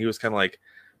body, and he was kind of like,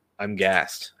 I'm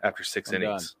gassed after 6 I'm done.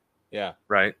 innings, Yeah.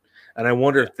 right? And I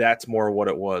wonder Yeah. if that's more what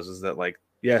it was, is that like,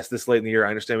 yes, this late in the year, I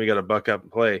understand we got to buck up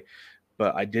and play,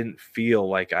 but I didn't feel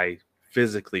like I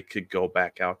physically could go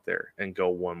back out there and go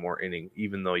one more inning,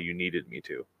 even though you needed me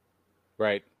to,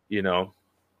 Right. you know?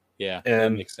 Yeah. That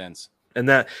And makes sense.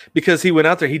 that because he went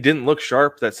out there, he didn't look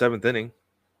sharp that 7th inning.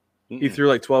 He Mm-mm. threw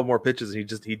like 12 more pitches,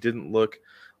 and he didn't look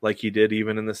like he did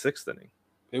even in the 6th inning.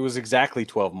 It was exactly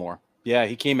 12 more. Yeah,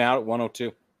 he came out at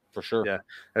 102 for sure. Yeah,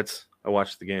 I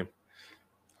watched the game.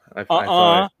 I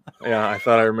thought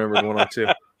I remembered 102.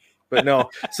 But no,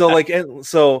 so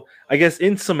I guess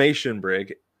in summation,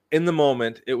 Brig, in the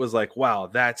moment, it was like, wow,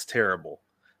 that's terrible.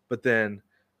 But then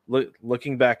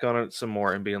looking back on it some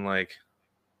more and being like,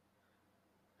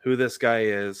 who this guy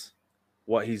is,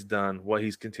 what he's done, what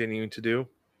he's continuing to do,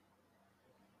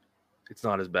 it's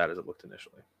not as bad as it looked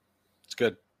initially. It's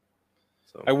good.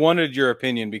 So I wanted your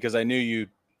opinion because I knew you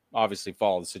obviously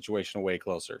follow the situation way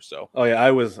closer. So, oh yeah,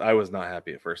 I was not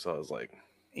happy at first. So I was like,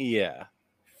 yeah.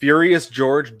 Furious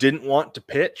George didn't want to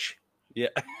pitch. Yeah.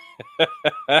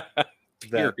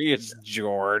 That Furious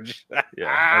George. yeah,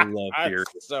 I love Furious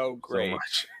so so great.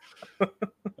 much.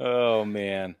 Oh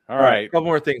man. All All right, right. a couple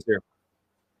more things here.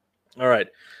 All right.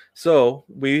 So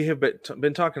we have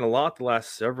been talking a lot the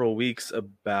last several weeks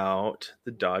about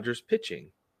the Dodgers pitching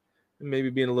and maybe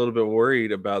being a little bit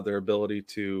worried about their ability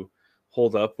to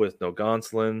hold up with no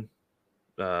Gonsolin,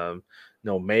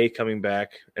 no May coming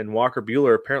back, and Walker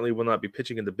Buehler apparently will not be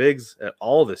pitching in the bigs at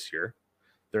all this year.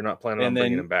 They're not planning on And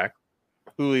bringing then him back.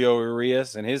 Julio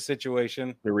Urias and his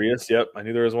situation. Urias, yep. I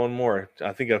knew there was one more.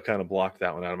 I think I've kind of blocked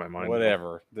that one out of my mind.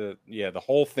 Whatever. The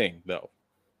whole thing though.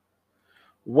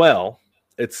 Well,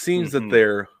 it seems that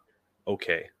they're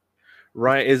okay.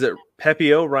 Ryan, is it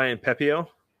Pepio? Ryan Pepio?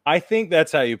 I think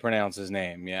that's how you pronounce his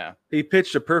name. Yeah. He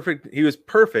pitched he was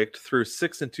perfect through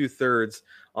 6 2/3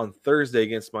 on Thursday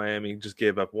against Miami. Just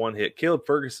gave up one hit. Caleb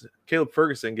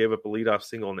Ferguson gave up a leadoff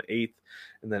single in the 8th,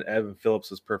 and then Evan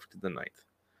Phillips was perfect in the 9th.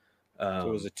 So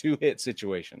it was a 2-hit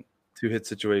situation. 2-hit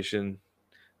situation.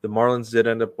 The Marlins did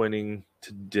end up winning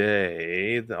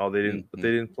today. Oh, they didn't, but they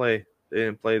didn't play. They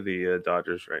didn't play the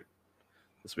Dodgers right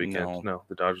this weekend. No,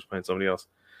 the Dodgers playing somebody else.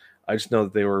 I just know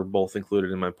that they were both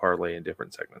included in my parlay in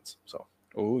different segments. So,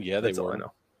 oh yeah, they were. All I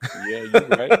know. Yeah, you're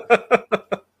right.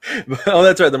 Oh,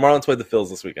 that's right. The Marlins played the Phils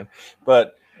this weekend,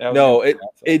 but no,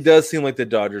 it does seem like the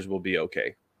Dodgers will be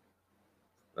okay,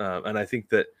 and I think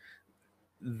that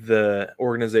the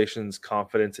organization's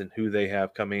confidence in who they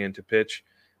have coming in to pitch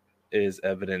is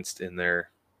evidenced in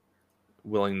their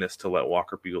willingness to let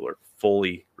Walker Buehler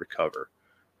fully recover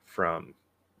from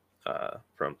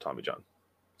Tommy John.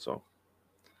 So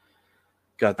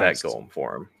got that going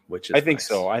for him, which is I think nice.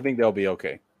 so. I think they'll be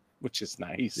okay, which is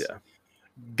nice. Yeah.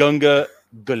 Gunga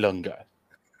Galunga.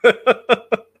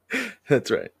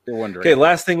 That's right. You're wondering. Okay,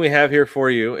 last thing we have here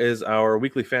for you is our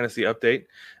weekly fantasy update.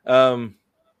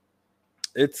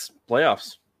 It's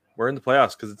playoffs. We're in the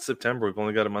playoffs because it's September. We've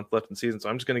only got a month left in the season, so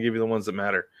I'm just going to give you the ones that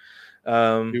matter.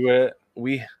 Do it.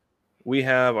 We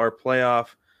have our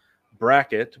playoff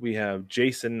bracket. We have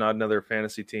Jason, not another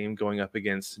fantasy team, going up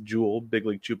against Jewel, Big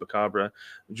League Chupacabra.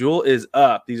 Jewel is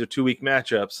up. These are 2-week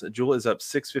matchups. Jewel is up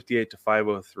 658 to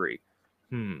 503.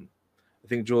 I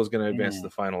think Jewel is going to advance to the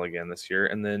final again this year.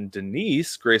 And then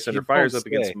Denise, Grace Under Fire, is up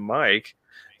against Mike,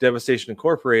 Devastation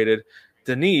Incorporated.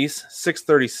 Denise,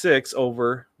 636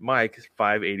 over Mike,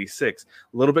 586.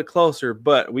 A little bit closer,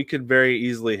 but we could very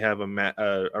easily have a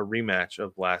rematch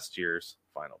of last year's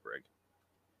final, Brig.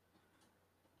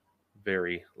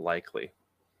 Very likely.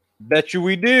 Bet you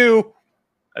we do.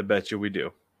 I bet you we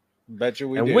do. Bet you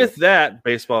we do. And with that,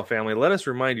 baseball family, let us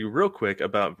remind you real quick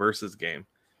about Versus Game.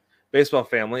 Baseball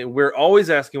family, we're always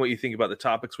asking what you think about the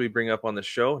topics we bring up on the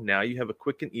show. Now you have a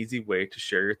quick and easy way to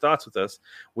share your thoughts with us.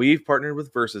 We've partnered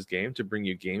with Versus Game to bring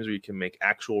you games where you can make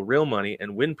actual real money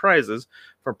and win prizes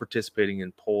from participating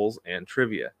in polls and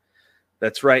trivia.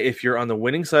 That's right. If you're on the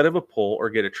winning side of a poll or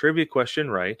get a trivia question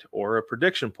right or a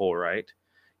prediction poll right,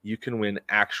 you can win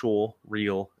actual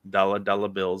real dollar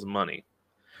bills money.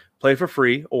 Play for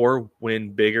free or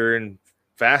win bigger and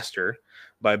faster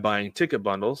by buying ticket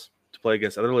bundles to play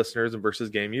against other listeners and Versus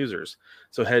game users.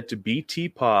 So head to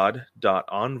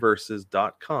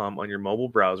btpod.onversus.com on your mobile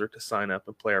browser to sign up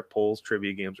and play our polls,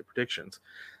 trivia games, or predictions.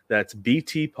 That's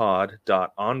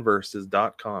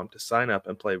btpod.onversus.com to sign up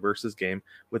and play Versus game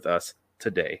with us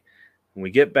today. When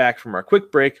we get back from our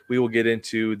quick break, we will get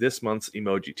into this month's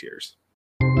emoji tiers.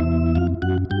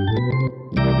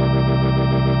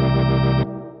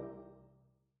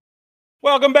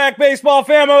 Welcome back, baseball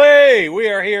family. We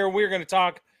are here. We're going to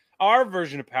talk our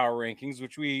version of power rankings,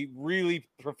 which we really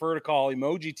prefer to call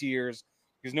emoji tiers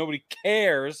because nobody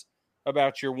cares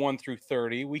about your 1 through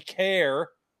 30. We care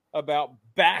about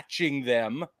batching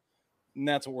them, and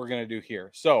that's what we're going to do here.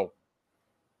 So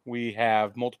we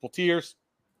have multiple tiers.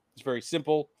 It's very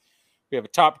simple. We have a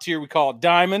top tier. We call it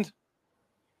diamond.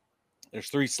 There's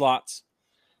 3 slots.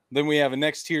 Then we have a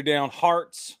next tier down,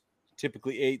 hearts,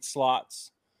 typically 8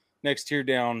 slots. Next tier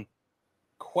down,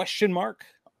 question mark,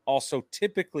 also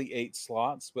typically 8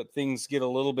 slots, but things get a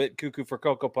little bit cuckoo for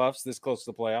Cocoa Puffs this close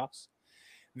to the playoffs.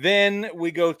 Then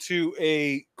we go to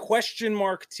a question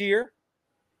mark tier.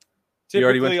 Typically you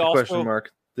already went to the question mark,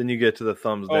 then you get to the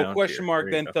thumbs down. Oh, question mark,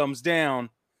 then thumbs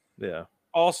down. Yeah.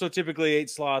 Also typically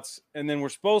 8 slots, and then we're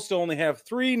supposed to only have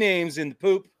 3 names in the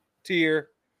poop tier,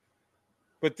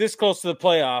 but this close to the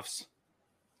playoffs,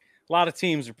 a lot of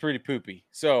teams are pretty poopy.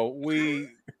 So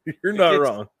you're not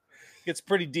wrong. It's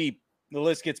pretty deep. The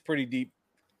list gets pretty deep.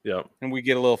 Yeah. And we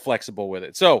get a little flexible with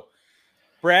it. So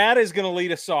Brad is going to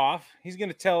lead us off. He's going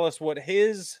to tell us what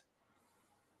his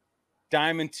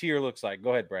diamond tier looks like.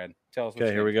 Go ahead, Brad. Tell us.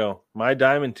 Okay, here we go. My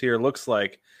diamond tier looks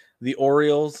like the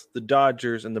Orioles, the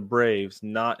Dodgers, and the Braves,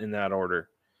 not in that order.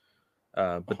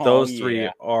 But those 3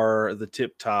 are the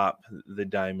tip top, the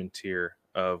diamond tier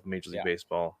of Major League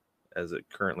Baseball as it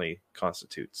currently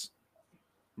constitutes.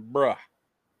 Bruh.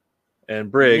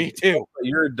 And Brig, me too.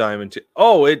 Your diamond tier.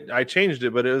 Oh, I changed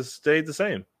it, but it stayed the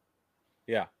same.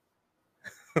 Yeah.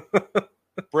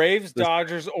 Braves,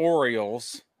 Dodgers,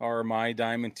 Orioles are my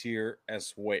diamond tier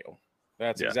as well.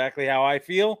 That's exactly how I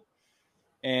feel,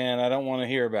 and I don't want to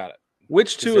hear about it.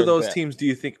 Which 2 of those teams do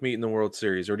you think meet in the World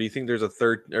Series, or do you think there's a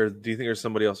third, or do you think there's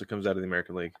somebody else that comes out of the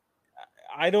American League?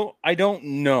 I don't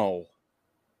know.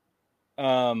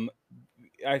 I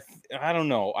don't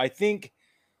know. I think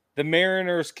the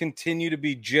Mariners continue to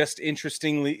be just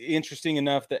interesting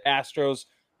enough. The Astros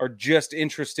are just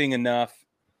interesting enough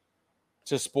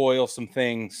to spoil some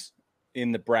things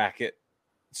in the bracket.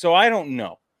 So I don't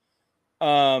know.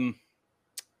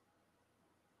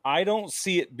 I don't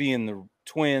see it being the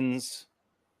Twins.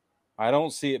 I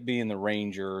don't see it being the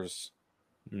Rangers.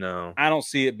 No. I don't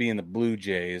see it being the Blue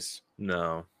Jays.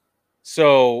 No.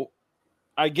 So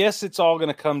I guess it's all going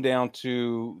to come down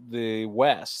to the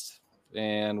West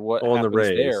and what happens the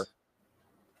Rays. there.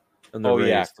 And the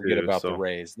Rays forget about the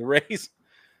Rays. The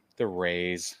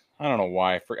Rays. I don't know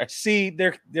why. I see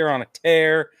they're on a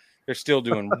tear. They're still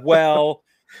doing well.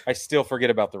 I still forget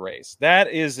about the Rays. That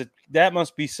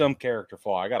must be some character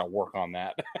flaw. I got to work on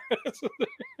that.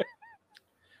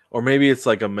 Or maybe it's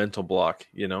like a mental block,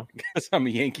 Because I'm a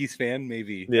Yankees fan,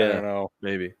 maybe. Yeah, I don't know.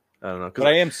 Maybe. I don't know. But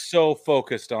I am so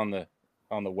focused on the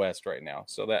West right now.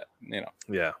 So that, Yeah.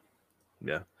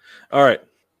 Yeah. All right.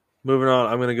 Moving on.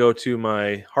 I'm going to go to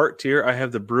my heart tier. I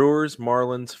have the Brewers,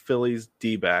 Marlins, Phillies,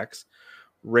 D-backs,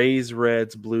 Rays,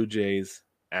 Reds, Blue Jays,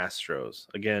 Astros.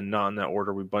 Again, not in that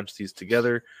order. We bunched these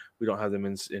together. We don't have them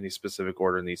in any specific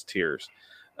order in these tiers.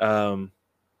 The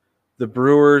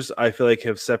Brewers, I feel like,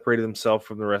 have separated themselves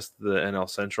from the rest of the NL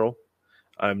Central.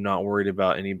 I'm not worried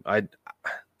about any.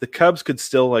 The Cubs could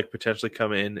still potentially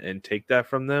come in and take that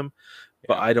from them,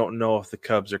 but I don't know if the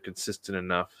Cubs are consistent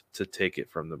enough to take it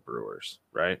from the Brewers.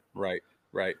 Right.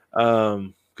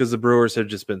 Because the Brewers have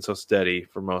just been so steady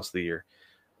for most of the year.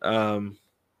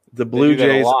 The Blue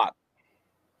Jays. A lot.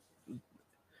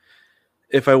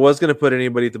 If I was going to put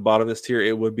anybody at the bottom of this tier,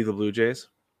 it would be the Blue Jays.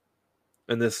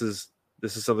 And this is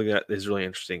something that is really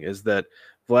interesting, is that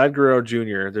Vlad Guerrero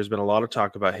Jr., there's been a lot of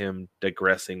talk about him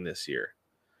digressing this year.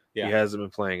 Yeah. He hasn't been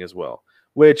playing as well,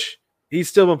 which he's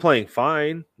still been playing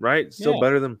fine, right? Still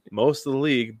better than most of the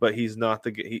league, but he's not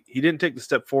he didn't take the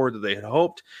step forward that they had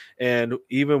hoped. And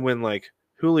even when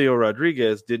Julio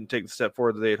Rodriguez didn't take the step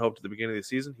forward that they had hoped at the beginning of the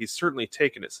season, he's certainly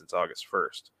taken it since August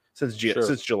 1st. Since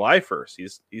July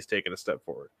 1st, he's taken a step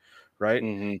forward, right?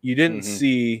 Mm-hmm. You didn't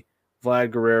see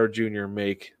Vlad Guerrero Jr.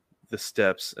 make the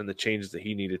steps and the changes that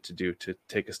he needed to do to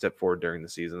take a step forward during the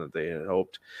season that they had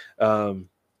hoped.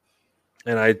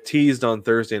 And I teased on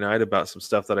Thursday night about some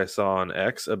stuff that I saw on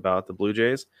X about the Blue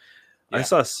Jays. Yeah. I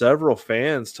saw several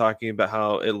fans talking about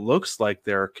how it looks like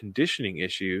there are conditioning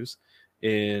issues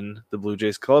in the Blue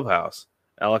Jays clubhouse.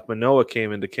 Alec Manoah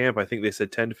came into camp. I think they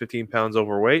said 10 to 15 pounds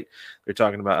overweight. They're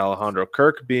talking about Alejandro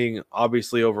Kirk being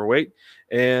obviously overweight.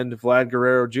 And Vlad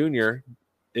Guerrero Jr.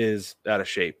 is out of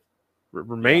shape. Yeah.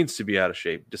 Remains to be out of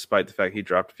shape, despite the fact he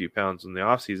dropped a few pounds in the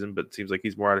offseason, but it seems like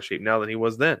he's more out of shape now than he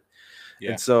was then.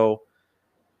 Yeah. And so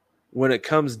when it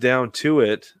comes down to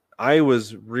it, I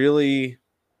was really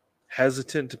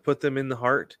hesitant to put them in the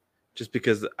heart just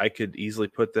because I could easily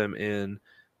put them in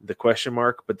the question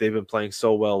mark, but they've been playing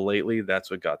so well lately.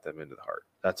 That's what got them into the heart.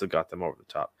 That's what got them over the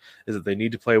top. Is that they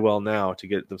need to play well now to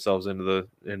get themselves into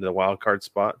the wild card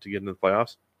spot to get into the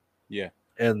playoffs. Yeah.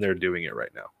 And they're doing it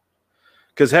right now.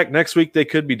 Because heck, next week they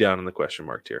could be down in the question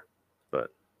mark tier.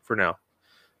 But for now,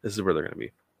 this is where they're going to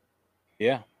be.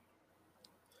 Yeah.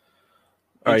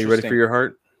 Are you ready for your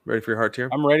heart? Ready for your heart tier?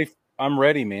 I'm ready. I'm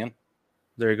ready, man.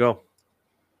 There you go.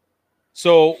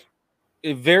 So,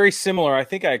 very similar. I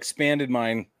think I expanded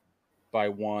mine by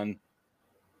one.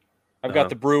 I've got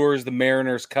the Brewers, the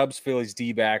Mariners, Cubs, Phillies,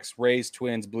 D-backs, Rays,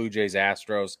 Twins, Blue Jays,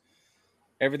 Astros.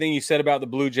 Everything you said about the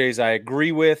Blue Jays, I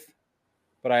agree with,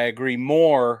 but I agree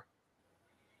more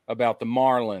about the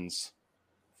Marlins.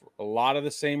 For a lot of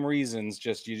the same reasons,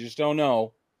 you just don't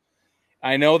know.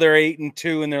 I know they're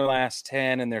 8-2 in their last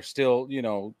 10, and they're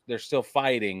still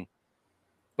fighting,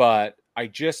 but I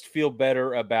just feel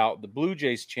better about the Blue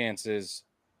Jays' chances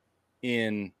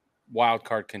in wild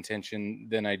card contention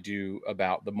than I do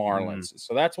about the Marlins.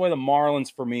 So that's why the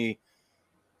Marlins for me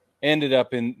ended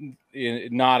up in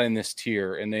not in this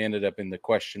tier, and they ended up in the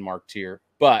question mark tier.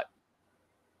 But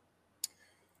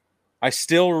I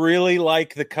still really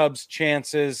like the Cubs'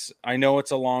 chances. I know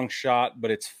it's a long shot, but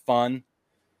it's fun.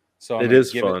 So I'm going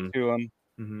to give fun. it to them,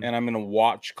 and I'm going to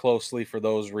watch closely for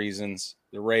those reasons.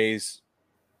 The Rays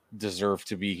deserve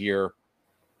to be here.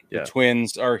 The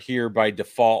Twins are here by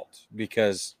default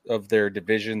because of their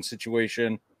division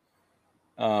situation.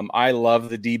 I love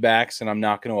the D-backs, and I'm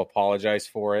not going to apologize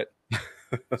for it.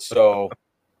 So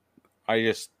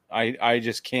I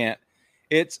just can't.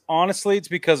 It's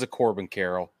because of Corbin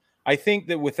Carroll. I think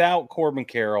that without Corbin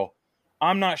Carroll,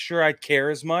 I'm not sure I'd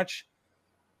care as much.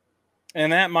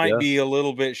 And that might be a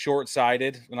little bit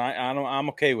short-sighted, and I'm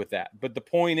okay with that. But the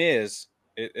point is,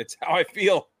 it's how I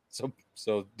feel.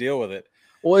 So deal with it.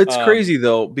 Well, it's crazy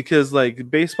though, because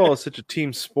like baseball is such a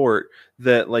team sport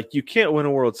that like you can't win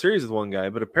a World Series with one guy,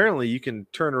 but apparently you can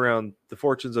turn around the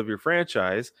fortunes of your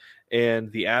franchise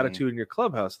and the attitude in your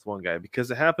clubhouse with one guy,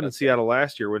 because it happened in Seattle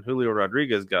last year when Julio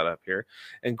Rodriguez got up here.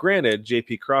 And granted,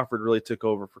 JP Crawford really took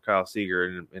over for Kyle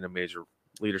Seager in a major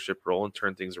leadership role and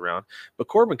turned things around. But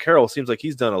Corbin Carroll seems like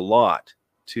he's done a lot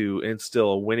to instill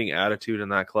a winning attitude in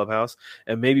that clubhouse.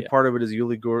 And maybe part of it is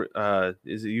Yuli.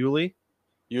 Is it Yuli?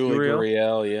 Yuli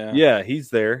Gurriel, yeah. Yeah, he's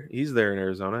there. He's there in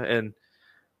Arizona.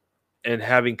 And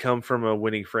having come from a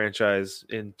winning franchise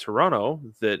in Toronto,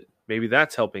 that maybe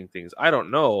that's helping things. I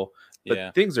don't know.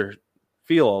 But things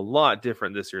feel a lot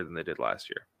different this year than they did last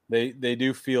year. They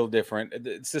do feel different.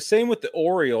 It's the same with the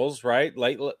Orioles, right?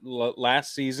 Like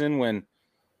last season when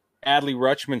Adley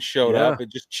Rutschman showed up, it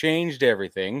just changed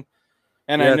everything.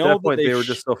 And I know at that point they were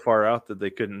just so far out that they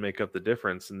couldn't make up the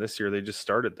difference. And this year they just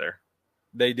started there.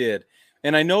 They did.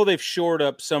 And I know they've shored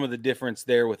up some of the difference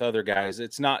there with other guys.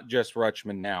 It's not just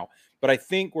Rutschman now. But I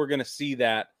think we're going to see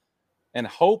that and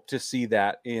hope to see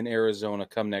that in Arizona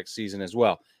come next season as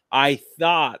well. I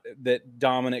thought that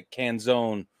Dominic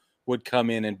Canzone would come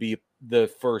in and be the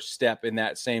first step in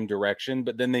that same direction,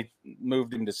 but then they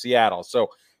moved him to Seattle.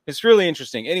 So it's really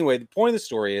interesting. Anyway, the point of the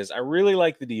story is I really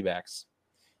like the D-backs.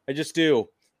 I just do.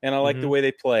 And I like the way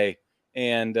they play.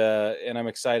 And I'm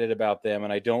excited about them.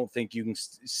 And I don't think you can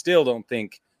still don't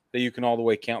think that you can all the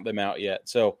way count them out yet.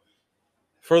 So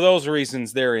for those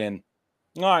reasons, they're in.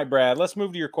 All right, Brad, let's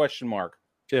move to your question mark.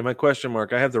 Okay, my question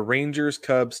mark. I have the Rangers,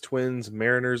 Cubs, Twins,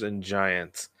 Mariners, and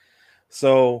Giants.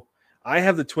 So I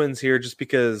have the Twins here just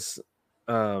because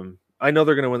I know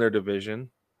they're going to win their division,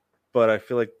 but I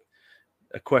feel like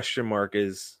a question mark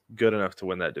is good enough to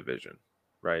win that division,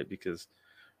 right? Because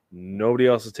nobody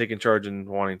else is taking charge and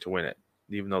wanting to win it,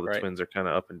 even though the Twins are kind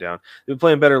of up and down. They've been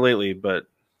playing better lately, but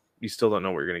you still don't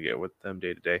know what you're going to get with them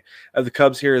day to day. I have the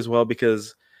Cubs here as well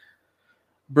because,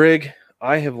 Brig,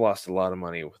 I have lost a lot of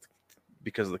money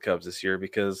because of the Cubs this year,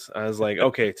 because I was like,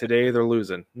 okay, today they're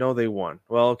losing. No, they won.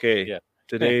 Well, okay,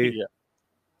 today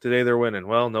they're winning.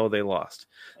 Well, no, they lost.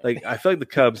 Like, I feel like the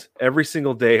Cubs every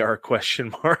single day are a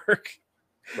question mark.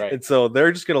 Right. And so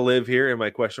they're just going to live here in my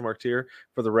question mark tier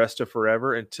for the rest of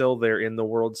forever until they're in the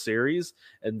World Series.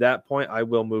 At that point, I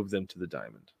will move them to the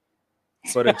diamond.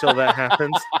 But until that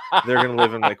happens, they're going to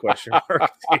live in my question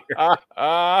mark tier.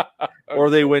 Or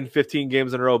they win 15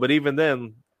 games in a row. But even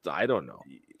then, I don't know.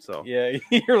 So yeah,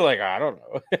 you're like, I don't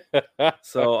know.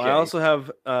 so I Okay. also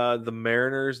have the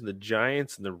Mariners and the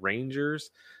Giants and the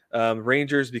Rangers.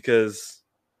 Rangers because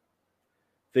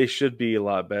they should be a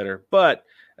lot better, but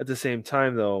at the same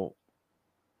time, though,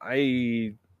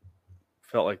 I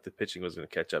felt like the pitching was going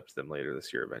to catch up to them later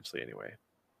this year eventually, anyway,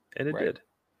 and it Right. did. It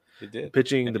The did.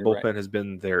 pitching, And the you're right. bullpen has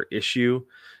been their issue.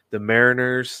 The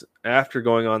Mariners, after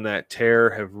going on that tear,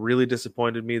 have really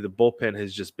disappointed me. The bullpen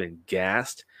has just been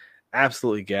gassed,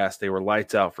 absolutely gassed. They were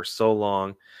lights out for so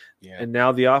long, Yeah. and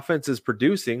now the offense is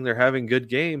producing. They're having good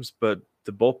games, but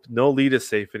the no lead is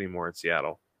safe anymore in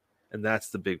Seattle, and that's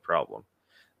the big problem.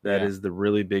 That Yeah. is the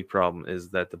really big problem, is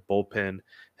that the bullpen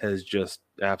has just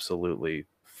absolutely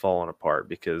fallen apart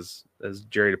because, as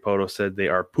Jerry Dipoto said, they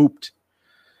are pooped,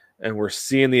 and we're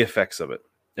seeing the effects of it.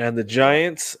 And the Yeah.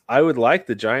 Giants, I would like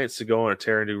the Giants to go on a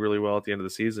tear and do really well at the end of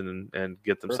the season and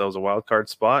get Sure. themselves a wild card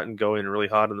spot and go in really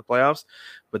hot in the playoffs,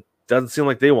 but doesn't seem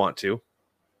like they want to.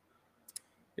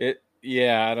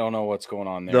 Yeah, I don't know what's going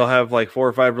on They'll there. have like 4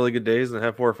 or 5 really good days and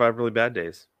have 4 or 5 really bad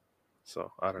days.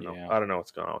 So I don't know. Yeah. I don't know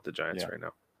what's going on with the Giants Yeah. right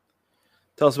now.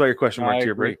 Tell us about your question mark I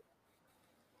tier, Brig.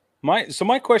 agree.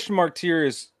 My question mark tier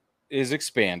is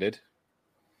expanded.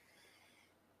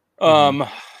 Mm-hmm. Um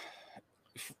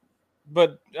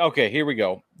but okay, here we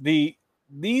go.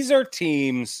 These are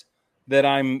teams that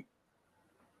I'm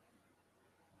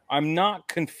not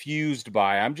confused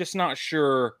by. I'm just not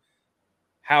sure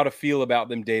how to feel about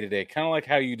them day to day. Kind of like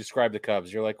how you describe the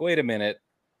Cubs. You're like, wait a minute,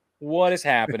 what is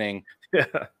happening? Yeah.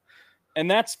 And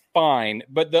that's fine.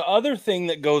 But the other thing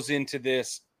that goes into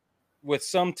this with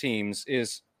some teams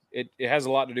is it has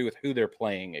a lot to do with who they're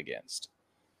playing against.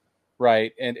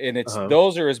 Right. And it's Uh-huh.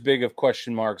 those are as big of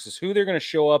question marks as who they're going to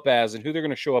show up as and who they're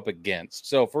going to show up against.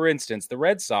 So for instance, the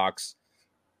Red Sox,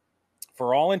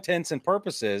 for all intents and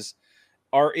purposes,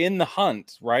 are in the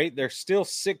hunt, right? They're still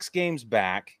 6 games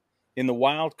back in the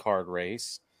wild card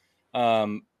race.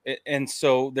 And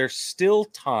so there's still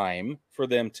time for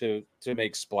them to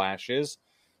make splashes,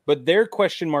 but their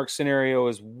question mark scenario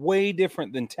is way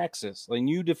different than Texas. And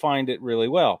you defined it really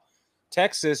well.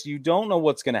 Texas, you don't know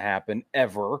what's going to happen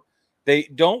ever.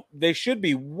 They should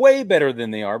be way better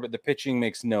than they are, but the pitching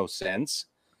makes no sense.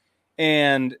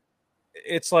 And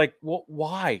it's like, well,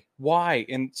 why?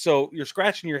 And so you're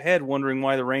scratching your head wondering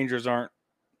why the Rangers aren't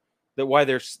why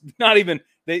they're not even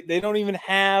they don't even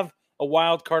have a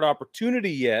wild card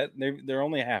opportunity yet. They're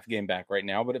only a half game back right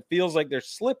now, but it feels like they're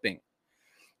slipping.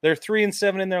 They're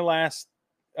 3-7 in their last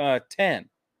 10.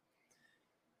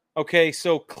 Okay,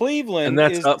 so And Cleveland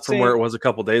that's is the up from where same. it was a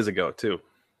couple days ago, too.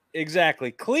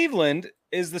 Exactly. Cleveland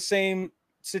is the same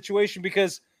situation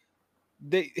because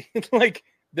they like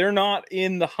they're not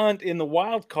in the hunt in the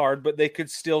wild card, but they could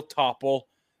still topple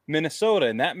Minnesota,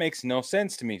 and that makes no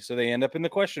sense to me. So they end up in the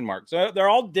question mark. So they're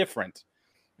all different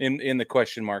in the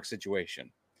question mark situation.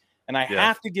 And I Yeah.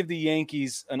 have to give the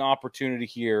Yankees an opportunity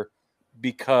here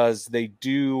because they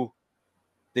do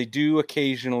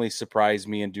occasionally surprise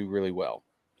me and do really well.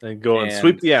 And go and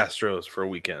sweep And the Astros for a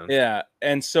weekend. yeah,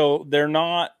 and so they're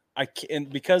not I can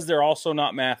because they're also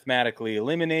not mathematically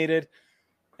eliminated.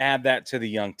 Add that to the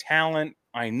young talent.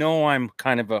 I know I'm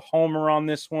kind of a homer on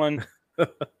this one.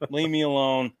 Leave me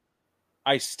alone.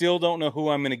 I still don't know who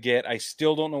I'm going to get. I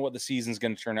still don't know what the season's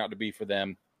going to turn out to be for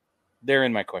them. They're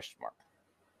in my question mark.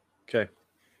 Okay.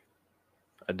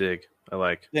 I dig. I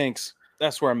like. Thanks.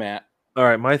 That's where I'm at. All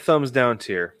right, my thumbs down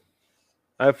tier.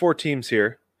 I have 4 teams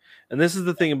here. And this is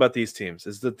the thing about these teams,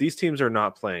 is that these teams are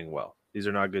not playing well. These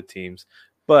are not good teams,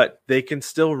 but they can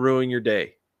still ruin your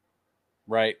day.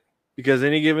 Right. Because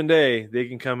any given day, they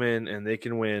can come in and they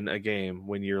can win a game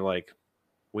when you're like,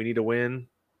 we need a win.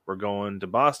 We're going to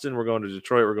Boston. We're going to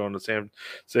Detroit. We're going to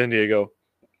San Diego.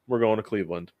 We're going to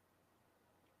Cleveland.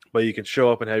 But you can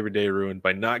show up and have your day ruined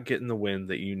by not getting the win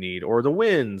that you need or the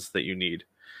wins that you need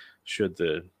should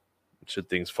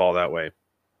things fall that way.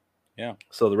 Yeah.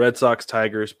 So the Red Sox,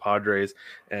 Tigers, Padres,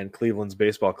 and Cleveland's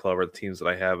baseball club are the teams that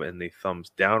I have in the thumbs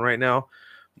down right now.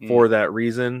 For that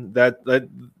reason, that's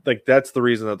the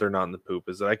reason that they're not in the poop,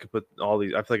 is that I could put all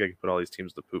these. I feel like I could put all these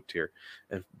teams in the poop tier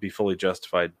and be fully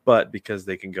justified. But because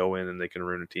they can go in and they can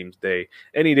ruin a team's day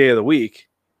any day of the week,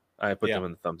 I put them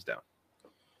in the thumbs down.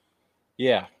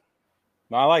 Yeah.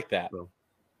 I like that. So,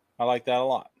 I like that a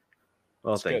lot.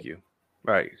 well, That's thank good. you.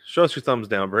 All right, show us your thumbs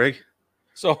down, Brig.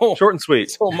 So Short and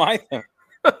sweet. So my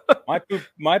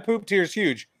poop tier is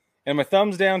huge, and my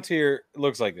thumbs down tier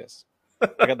looks like this.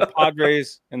 I got the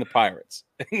Padres and the Pirates,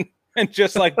 and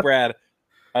just like Brad,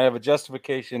 I have a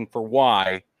justification for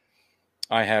why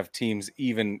I have teams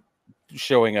even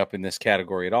showing up in this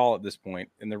category at all at this point.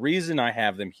 And the reason I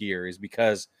have them here is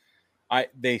because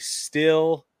they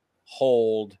still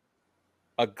hold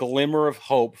a glimmer of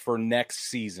hope for next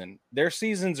season. Their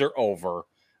seasons are over.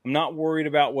 I'm not worried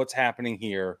about what's happening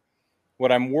here.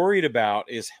 What I'm worried about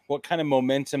is what kind of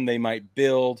momentum they might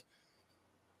build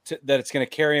that it's going to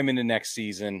carry them into next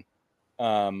season,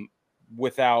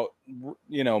 without,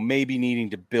 maybe needing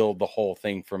to build the whole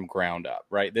thing from ground up,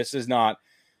 right? This is not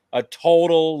a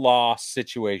total loss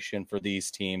situation for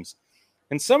these teams.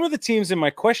 And some of the teams in my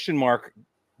question mark,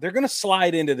 they're going to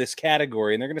slide into this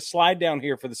category, and they're going to slide down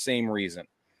here for the same reason.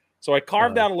 So I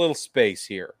carved out a little space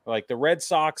here. Like the Red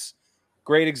Sox,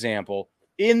 great example.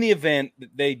 In the event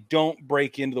that they don't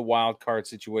break into the wild card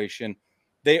situation,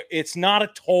 it's not a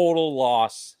total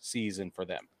loss season for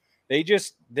them.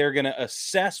 They're going to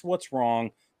assess what's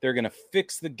wrong. They're going to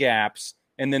fix the gaps,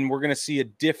 and then we're going to see a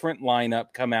different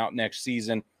lineup come out next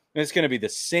season. And it's going to be the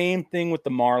same thing with the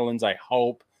Marlins, I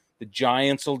hope. The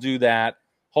Giants will do that.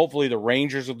 Hopefully the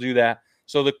Rangers will do that.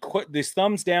 So this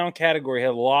thumbs down category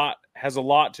has a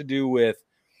lot to do with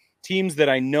teams that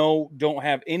I know don't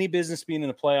have any business being in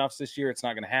the playoffs this year. It's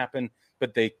not going to happen,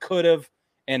 but they could have,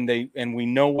 and we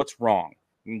know what's wrong.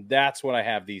 And that's what I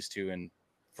have these two in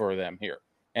for them here.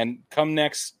 And come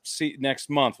next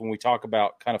month when we talk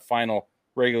about kind of final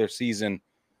regular season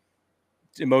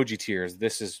emoji tiers,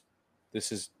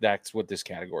 that's what this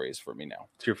category is for me now.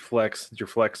 It's your flex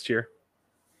tier.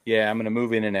 Yeah, I'm going to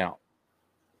move in and out.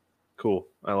 Cool.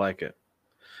 I like it.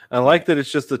 I like that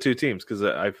it's just the two teams because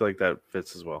I feel like that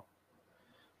fits as well.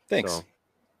 Thanks. So,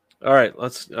 all right,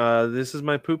 let's. This is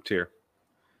my poop tier.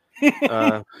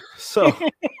 So,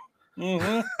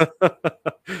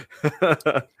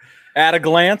 at a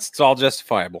glance, it's all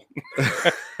justifiable.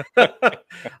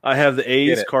 I have the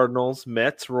A's, Cardinals,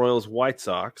 Mets, Royals, White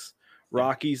Sox,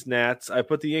 Rockies, Nats. I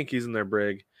put the Yankees in there,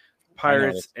 Brig,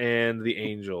 Pirates, and the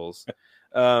Angels.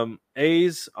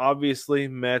 A's, obviously,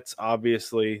 Mets,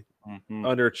 obviously,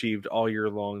 underachieved all year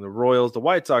long. The Royals, the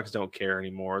White Sox don't care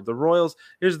anymore. The Royals,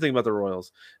 here's the thing about the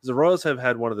Royals, is the Royals have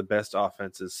had one of the best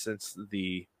offenses since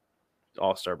the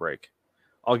All-Star break.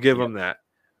 I'll give them that.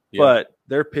 But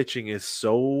their pitching is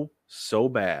so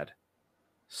bad.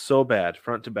 So bad,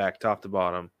 front to back, top to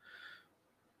bottom.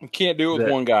 You can't do it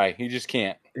with one guy. You just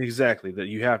can't. Exactly, that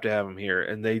you have to have them here.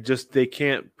 And they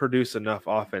can't produce enough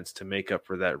offense to make up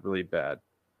for that really bad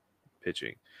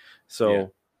pitching.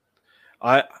 So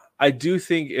I do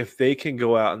think if they can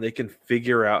go out and they can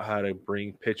figure out how to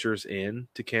bring pitchers in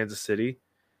to Kansas City,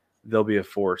 they'll be a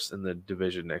force in the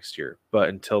division next year. But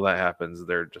until that happens,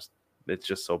 it's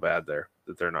just so bad there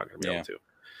that they're not going to be able to.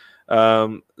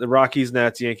 The Rockies,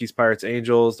 Nats, Yankees, Pirates,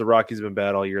 Angels. The Rockies have been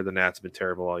bad all year. The Nats have been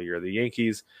terrible all year. The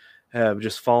Yankees have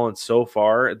just fallen so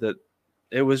far that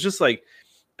it was just like,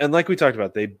 and like we talked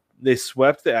about, they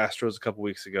swept the Astros a couple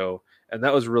weeks ago, and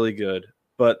that was really good.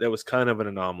 But that was kind of an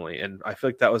anomaly, and I feel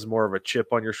like that was more of a chip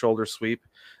on your shoulder sweep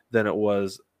than it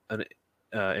was an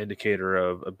indicator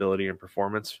of ability and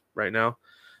performance right now.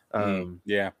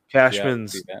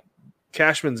 Cashman's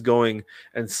going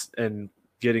and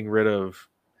getting rid of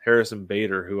Harrison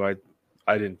Bader, who I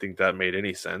didn't think that made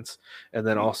any sense, and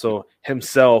then also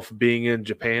himself being in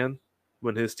Japan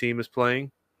when his team is playing,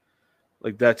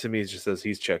 like that to me just says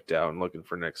he's checked out and looking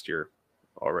for next year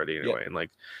already anyway. And like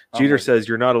Jeter says,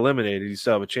 you're not eliminated, you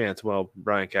still have a chance. Well,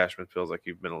 Brian Cashman feels like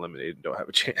you've been eliminated and don't have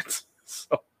a chance.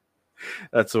 So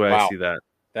that's the way I see that.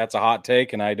 That's a hot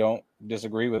take, and I don't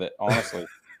disagree with it, honestly.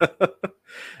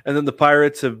 And then the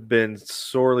Pirates have been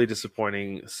sorely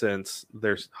disappointing since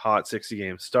their hot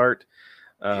 60-game start.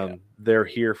 They're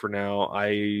here for now.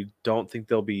 I don't think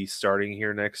they'll be starting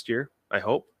here next year. I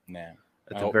hope. Nah,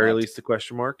 at the very least, a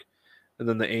question mark. And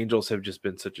then the Angels have just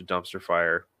been such a dumpster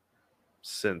fire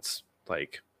since,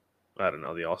 like, I don't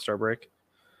know, the All-Star break.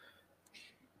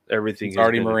 Everything.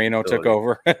 Artie Moreno took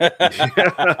over.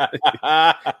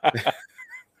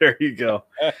 There you go.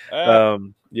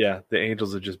 The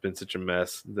Angels have just been such a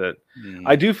mess that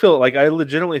I do feel like I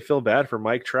legitimately feel bad for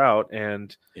Mike Trout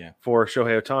and for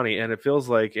Shohei Ohtani. And it feels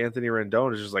like Anthony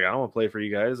Rendon is just like, I don't want to play for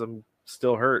you guys. I'm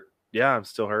still hurt. Yeah, I'm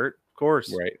still hurt. Of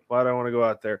course. Right. Why do I want to go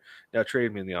out there? Now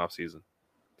trade me in the offseason.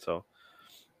 So,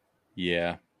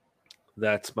 yeah.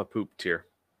 That's my poop tier.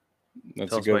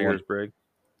 That's a good one. Yours, Brig.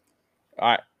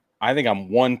 I think I'm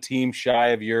one team shy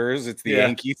of yours. It's the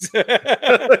Yankees.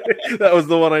 That was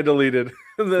the one I deleted.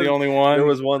 The only one. There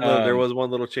was one. There was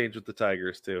one little change with the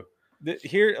Tigers too.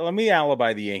 Here, let me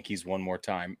alibi the Yankees one more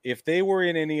time. If they were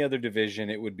in any other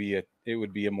division, it would be a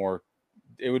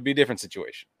different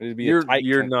situation. It would be a tight.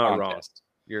 You're not contest.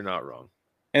 wrong. You're not wrong.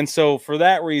 And so for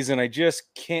that reason, I just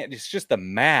can't. It's just the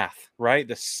math, right?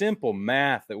 The simple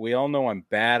math that we all know I'm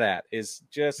bad at is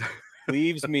just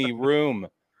leaves me room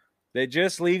That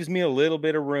just leaves me a little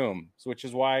bit of room, which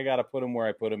is why I got to put them where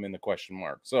I put them in the question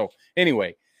mark. So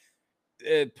anyway,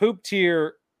 poop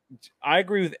tier. I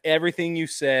agree with everything you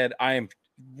said. I am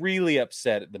really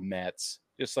upset at the Mets.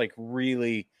 Just like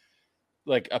really,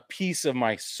 like a piece of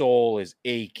my soul is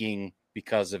aching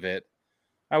because of it.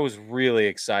 I was really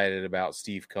excited about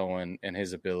Steve Cohen and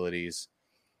his abilities.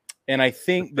 And I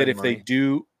think that if they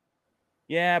do,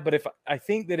 but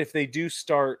if they do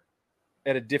start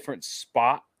at a different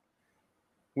spot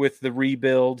with the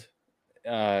rebuild,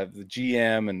 the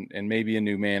GM and maybe a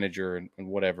new manager and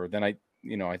whatever, then I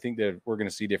think that we're going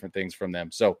to see different things from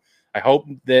them. So I hope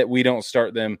that we don't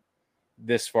start them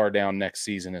this far down next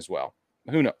season as well.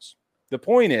 Who knows? The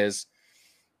point is,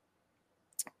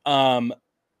 the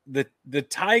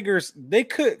Tigers,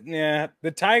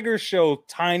 the Tigers show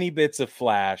tiny bits of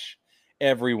flash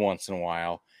every once in a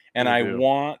while, and I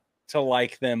want to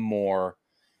like them more.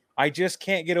 I just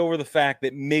can't get over the fact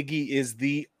that Miggy is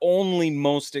the only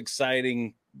most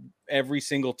exciting every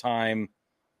single time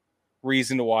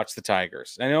reason to watch the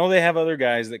Tigers. I know they have other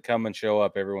guys that come and show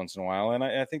up every once in a while, and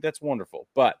I think that's wonderful.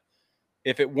 But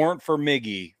if it weren't for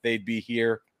Miggy, they'd be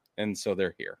here, and so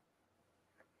they're here.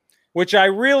 Which I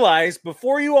realized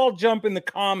before you all jump in the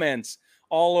comments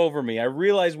all over me, I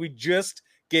realized we just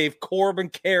gave Corbin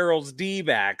Carroll's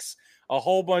D-backs a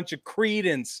whole bunch of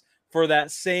credence for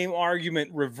that same argument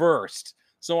reversed.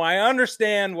 So I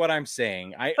understand what I'm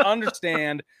saying. I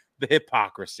understand the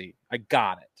hypocrisy. I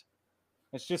got it.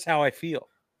 That's just how I feel.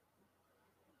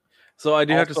 So I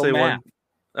do have to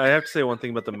say one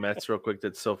thing about the Mets real quick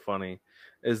that's so funny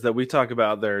is that we talk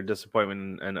about their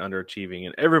disappointment and underachieving,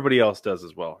 and everybody else does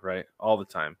as well, right? All the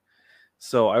time.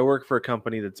 So I work for a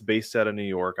company that's based out of New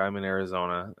York. I'm in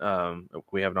Arizona.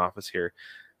 We have an office here.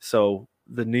 So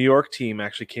the New York team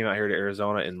actually came out here to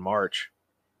Arizona in March.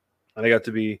 And I got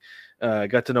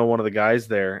to know one of the guys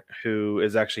there who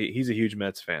is he's a huge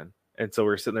Mets fan. And so we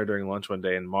were sitting there during lunch one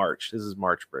day in March. This is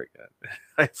March break.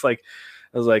 I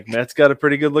was like, Mets got a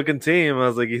pretty good looking team. I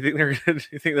was like, you think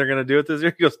they're gonna do it this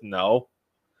year? He goes, no.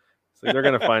 So they're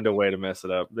gonna find a way to mess it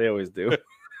up. They always do.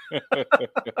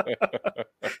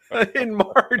 In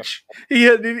March, he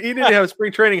didn't have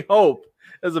spring training hope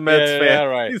as a Mets fan. Yeah,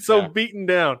 right. He's so beaten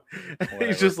down.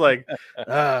 He's just like,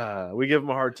 we give him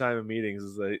a hard time in meetings.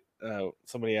 Is like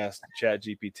somebody asked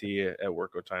ChatGPT at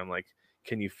work one time, like,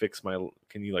 can you fix my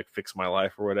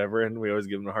life or whatever? And we always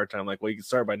give him a hard time, like, well, you can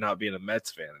start by not being a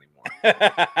Mets fan anymore.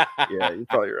 Yeah, you're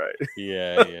probably right.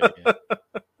 Yeah.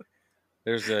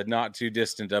 There's a not too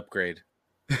distant upgrade.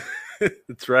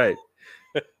 That's right.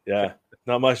 Yeah,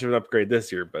 not much of an upgrade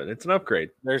this year, but it's an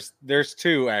upgrade. There's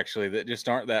two actually that just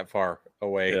aren't that far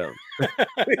away. Yeah.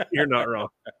 You're not wrong.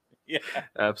 Yeah,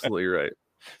 absolutely right.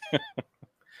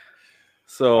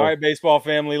 So, all right, baseball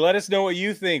family, let us know what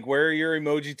you think. Where are your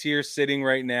emoji tiers sitting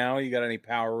right now? You got any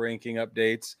power ranking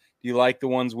updates? Do you like the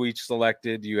ones we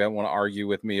selected? Do you want to argue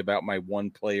with me about my one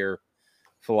player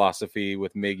philosophy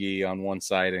with Miggy on one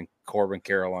side and Corbin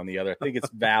Carroll on the other? I think it's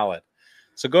valid.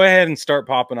 So go ahead and start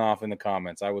popping off in the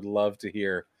comments. I would love to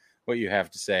hear what you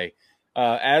have to say.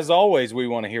 As always, we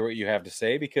want to hear what you have to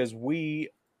say because we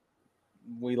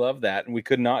love that, and we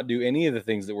could not do any of the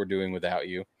things that we're doing without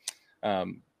you.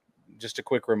 Just a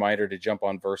quick reminder to jump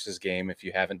on Versus Game if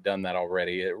you haven't done that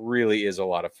already. It really is a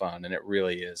lot of fun, and it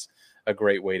really is a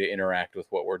great way to interact with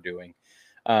what we're doing.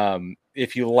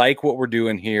 If you like what we're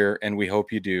doing here, and we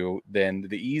hope you do, then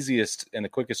the easiest and the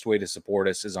quickest way to support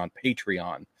us is on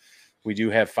Patreon. We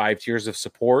do have 5 tiers of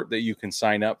support that you can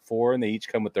sign up for, and they each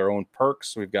come with their own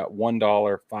perks. We've got $1,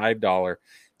 $5, $10,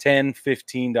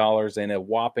 $15, and a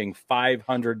whopping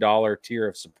 $500 tier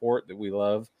of support that we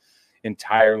love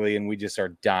entirely, and we just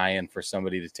are dying for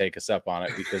somebody to take us up on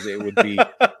it because it would be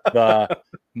the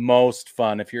most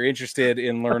fun. If you're interested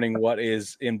in learning what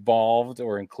is involved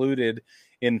or included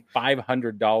in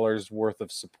 $500 worth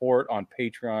of support on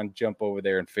Patreon, jump over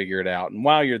there and figure it out. And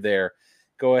while you're there,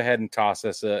 go ahead and toss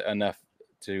us enough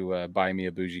to buy me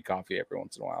a bougie coffee every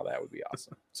once in a while. That would be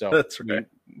awesome. So that's right.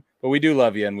 But we do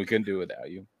love you, and we couldn't do it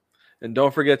without you. And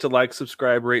don't forget to like,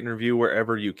 subscribe, rate, and review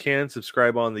wherever you can.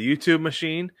 Subscribe on the YouTube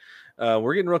machine.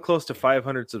 We're getting real close to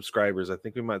 500 subscribers. I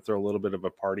think we might throw a little bit of a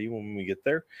party when we get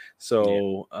there.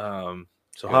 So,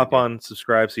 hop on,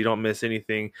 subscribe so you don't miss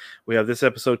anything. We have this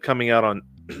episode coming out on,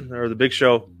 or the big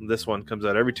show. This one comes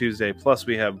out every Tuesday. Plus,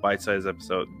 we have bite-sized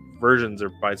episode versions or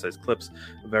bite-sized clips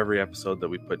of every episode that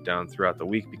we put down throughout the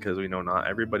week because we know not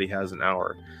everybody has an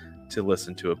hour to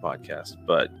listen to a podcast,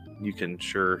 but you can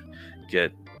sure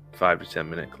get 5 to 10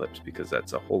 minute clips because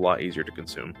that's a whole lot easier to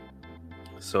consume.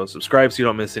 So subscribe so you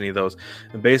don't miss any of those.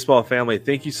 And baseball family,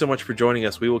 thank you so much for joining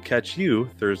us. We will catch you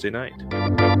Thursday night.